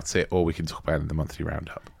episode about it, or we can talk about it in the monthly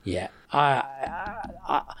roundup. Yeah.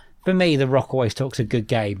 For me, The Rock always talks a good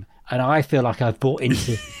game, and I feel like I've bought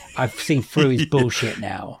into... I've seen through his bullshit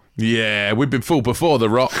now. Yeah, we've been fooled before, The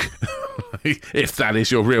Rock. If that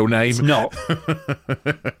is your real name. It's not.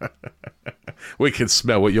 We can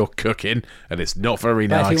smell what you're cooking, and it's not very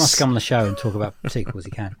But nice. if he wants to come on the show and talk about sequels,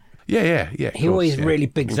 he can. Yeah. He always really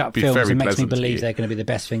bigs up Be films very and makes me pleasant to believe you. they're going to be the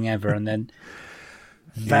best thing ever, and then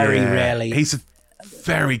very rarely... He's a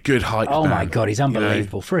very good hype Oh man, my God, he's you know.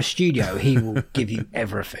 unbelievable. For a studio, he will give you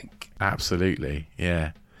everything. Absolutely,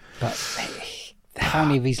 yeah. But how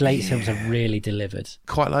many of his late films have really delivered?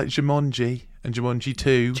 Quite like Jumanji and Jumanji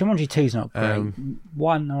 2. Jumanji 2's not great.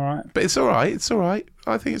 One, all right. But it's all right.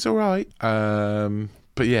 I think it's all right.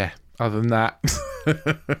 But yeah, other than that,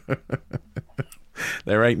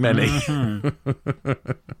 there ain't many.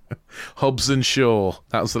 Hobbs and Shaw.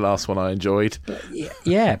 That was the last one I enjoyed.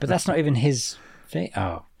 Yeah, but that's not even his thing.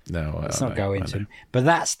 Oh. No, let's not go into them. But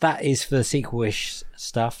that is for the sequel-ish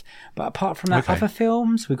stuff. But apart from that, other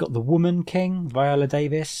films, we've got The Woman King, Viola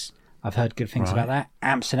Davis. I've heard good things about that.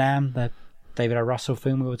 Amsterdam, the David O. Russell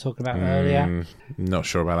film we were talking about earlier. Not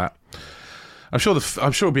sure about that. I'm sure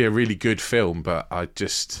it'll be a really good film, but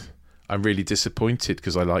I'm really disappointed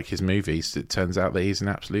because I like his movies. It turns out that he's an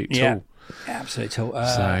absolute tool. Absolute tool.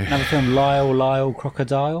 Another film, Lyle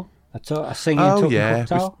Crocodile. A singing talking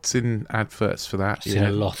crocodile. We've seen adverts for that. I've seen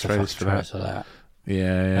a lot of trailers for that.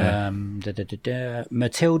 Yeah.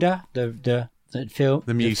 Matilda, the film,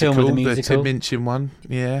 the musical, the Tim Minchin one.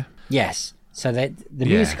 Yeah. Yes. So the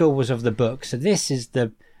musical was of the book. So this is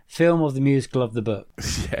the film of the musical of the book.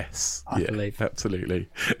 Yes. I believe. Absolutely.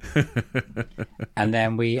 And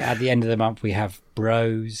then at the end of the month, we have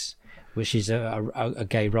Bros, which is a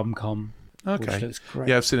gay rom-com. Okay. Which looks great.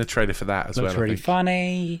 Yeah, I've seen a trailer for that as well. Looks really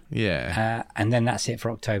funny. Yeah. And then that's it for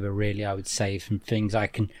October, really, I would say, from things I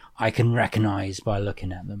can recognise by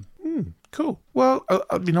looking at them. Cool. Well,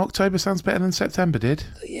 October sounds better than September did.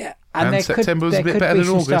 Yeah. And September was a bit better than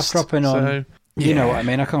August. Stuff dropping on. You know what I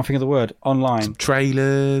mean? I can't think of the word. Online. Some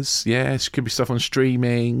trailers. Yes. Could be stuff on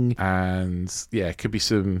streaming. And could be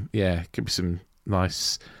some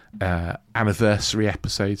nice anniversary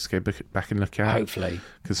episodes to go back and look at. Hopefully.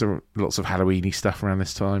 Because there are lots of Halloween-y stuff around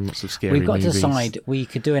this time, lots of scary movies. We've got to decide, we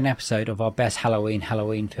could do an episode of our best Halloween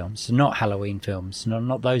films. So not Halloween films,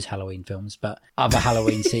 not those Halloween films, but other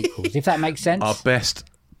Halloween sequels, if that makes sense. Our best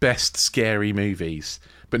scary movies,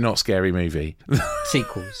 but not scary movie.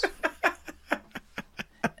 Sequels.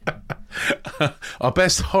 Our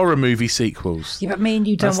best horror movie sequels. Yeah, but me and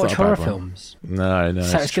you don't watch horror films. No.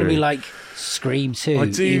 So it's going to be like Scream 2, I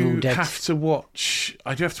do Evil Dead. have to watch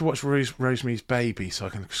Rosemary's Baby, so I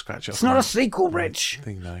can scratch it off. It's not a sequel, Rich.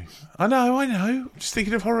 No. I know. I'm just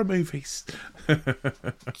thinking of horror movies.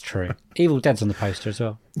 It's true. Evil Dead's on the poster as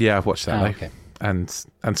well. Yeah, I've watched that. Oh, okay. And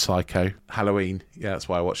Psycho, Halloween. Yeah, that's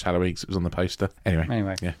why I watched Halloween, because it was on the poster.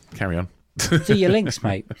 Anyway. Yeah, carry on. Do your links,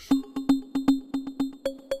 mate.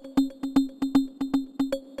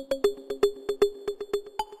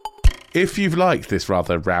 If you've liked this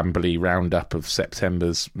rather rambly roundup of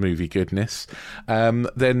September's movie goodness,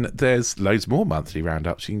 then there's loads more monthly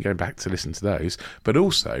roundups. You can go back to listen to those. But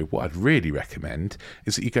also, what I'd really recommend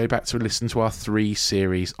is that you go back to listen to our 3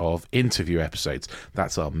 series of interview episodes.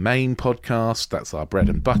 That's our main podcast. That's our bread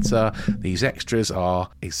and butter. These extras are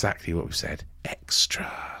exactly what we said.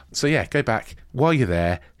 Extra. So yeah, go back while you're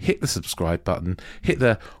there, hit the subscribe button, hit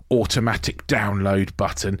the automatic download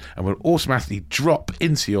button, and we'll automatically drop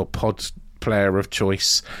into your pod player of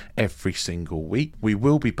choice every single week. We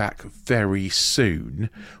will be back very soon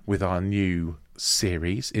with our new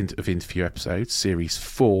series of interview episodes, series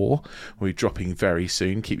 4. We'll be dropping very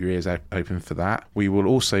soon. Keep your ears open for that. We will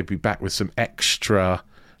also be back with some extra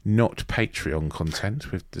not Patreon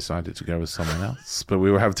content. We've decided to go with someone else, but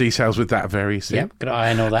we will have details with that very soon. Yep, got to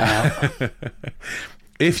iron all that out.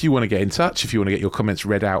 If you want to get in touch, if you want to get your comments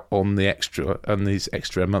read out on these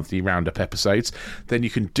extra monthly roundup episodes, then you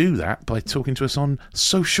can do that by talking to us on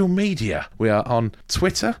social media. We are on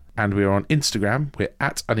Twitter and we are on Instagram. We're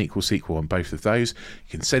at Unequal Sequel on both of those.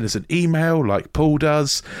 You can send us an email like Paul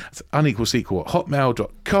does. It's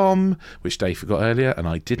unequalsequel@hotmail.com, which Dave forgot earlier and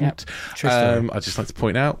I didn't. Yep, I'd just like to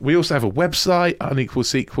point out, we also have a website,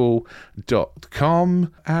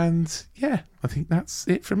 unequalsequel.com, and yeah, I think that's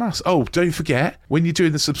it from us. Oh, don't forget, when you're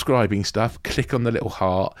doing the subscribing stuff, click on the little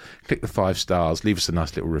heart, click the 5 stars, leave us a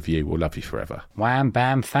nice little review. We'll love you forever. Wham,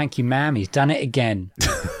 bam, thank you, ma'am. He's done it again.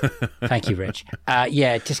 Thank you, Rich.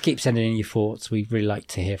 Just keep sending in your thoughts. We'd really like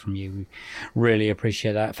to hear from you. We really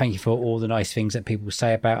appreciate that. Thank you for all the nice things that people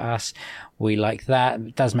say about us. We like that.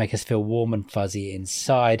 It does make us feel warm and fuzzy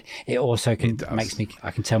inside. It also makes me,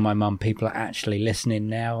 I can tell my mum people are actually listening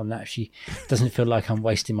now, and that she doesn't feel like I'm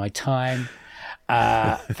wasting my time.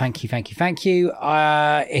 Thank you.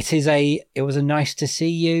 It was a nice to see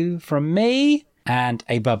you from me, and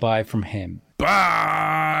a bye-bye from him.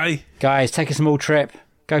 Bye! Guys, take a small trip,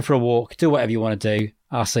 go for a walk, do whatever you want to do.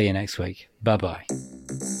 I'll see you next week. Bye-bye.